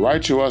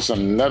 write to us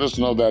and let us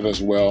know that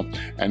as well,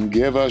 and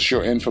give us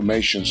your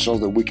information so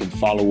that we can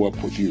follow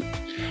up with you.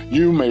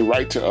 You may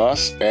write to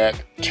us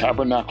at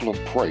Tabernacle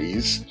of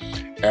Praise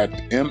at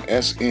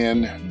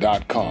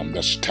msn.com.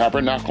 That's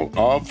Tabernacle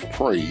of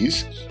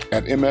Praise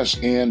at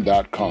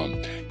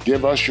msn.com.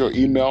 Give us your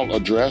email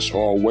address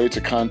or a way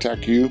to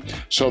contact you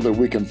so that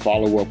we can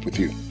follow up with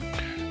you.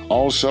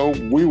 Also,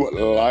 we would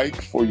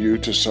like for you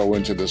to sow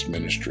into this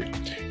ministry.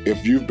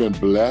 If you've been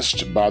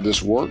blessed by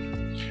this work,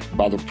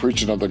 by the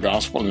preaching of the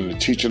gospel and the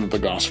teaching of the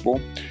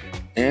gospel,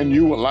 and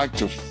you would like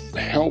to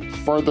help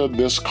further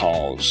this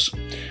cause,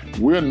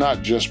 we're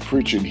not just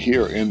preaching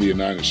here in the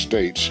United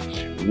States.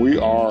 We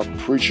are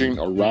preaching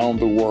around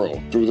the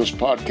world. Through this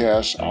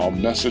podcast, our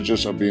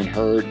messages are being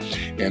heard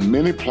in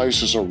many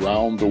places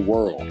around the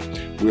world.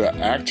 We are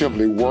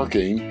actively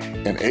working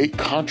in 8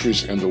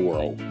 countries in the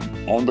world,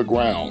 on the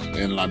ground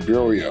in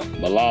Liberia,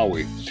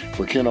 Malawi,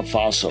 Burkina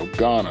Faso,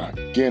 Ghana,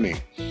 Guinea,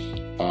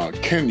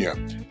 Kenya,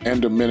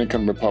 and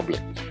Dominican Republic.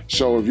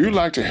 So if you'd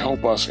like to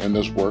help us in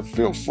this work,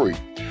 feel free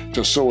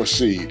to sow a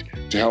seed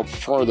to help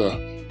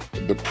further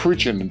the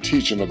preaching and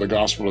teaching of the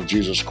gospel of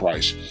Jesus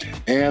Christ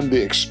and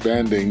the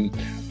expanding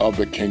of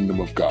the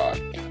kingdom of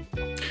God.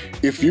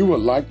 If you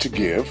would like to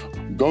give,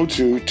 go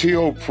to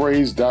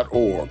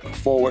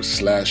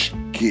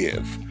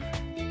topraise.org/give.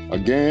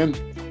 Again,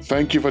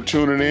 thank you for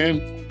tuning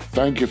in.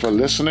 Thank you for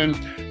listening.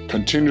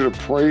 Continue to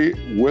pray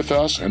with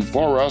us and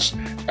for us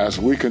as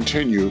we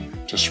continue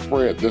to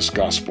spread this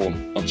gospel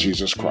of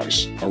Jesus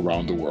Christ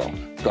around the world.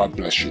 God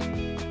bless you.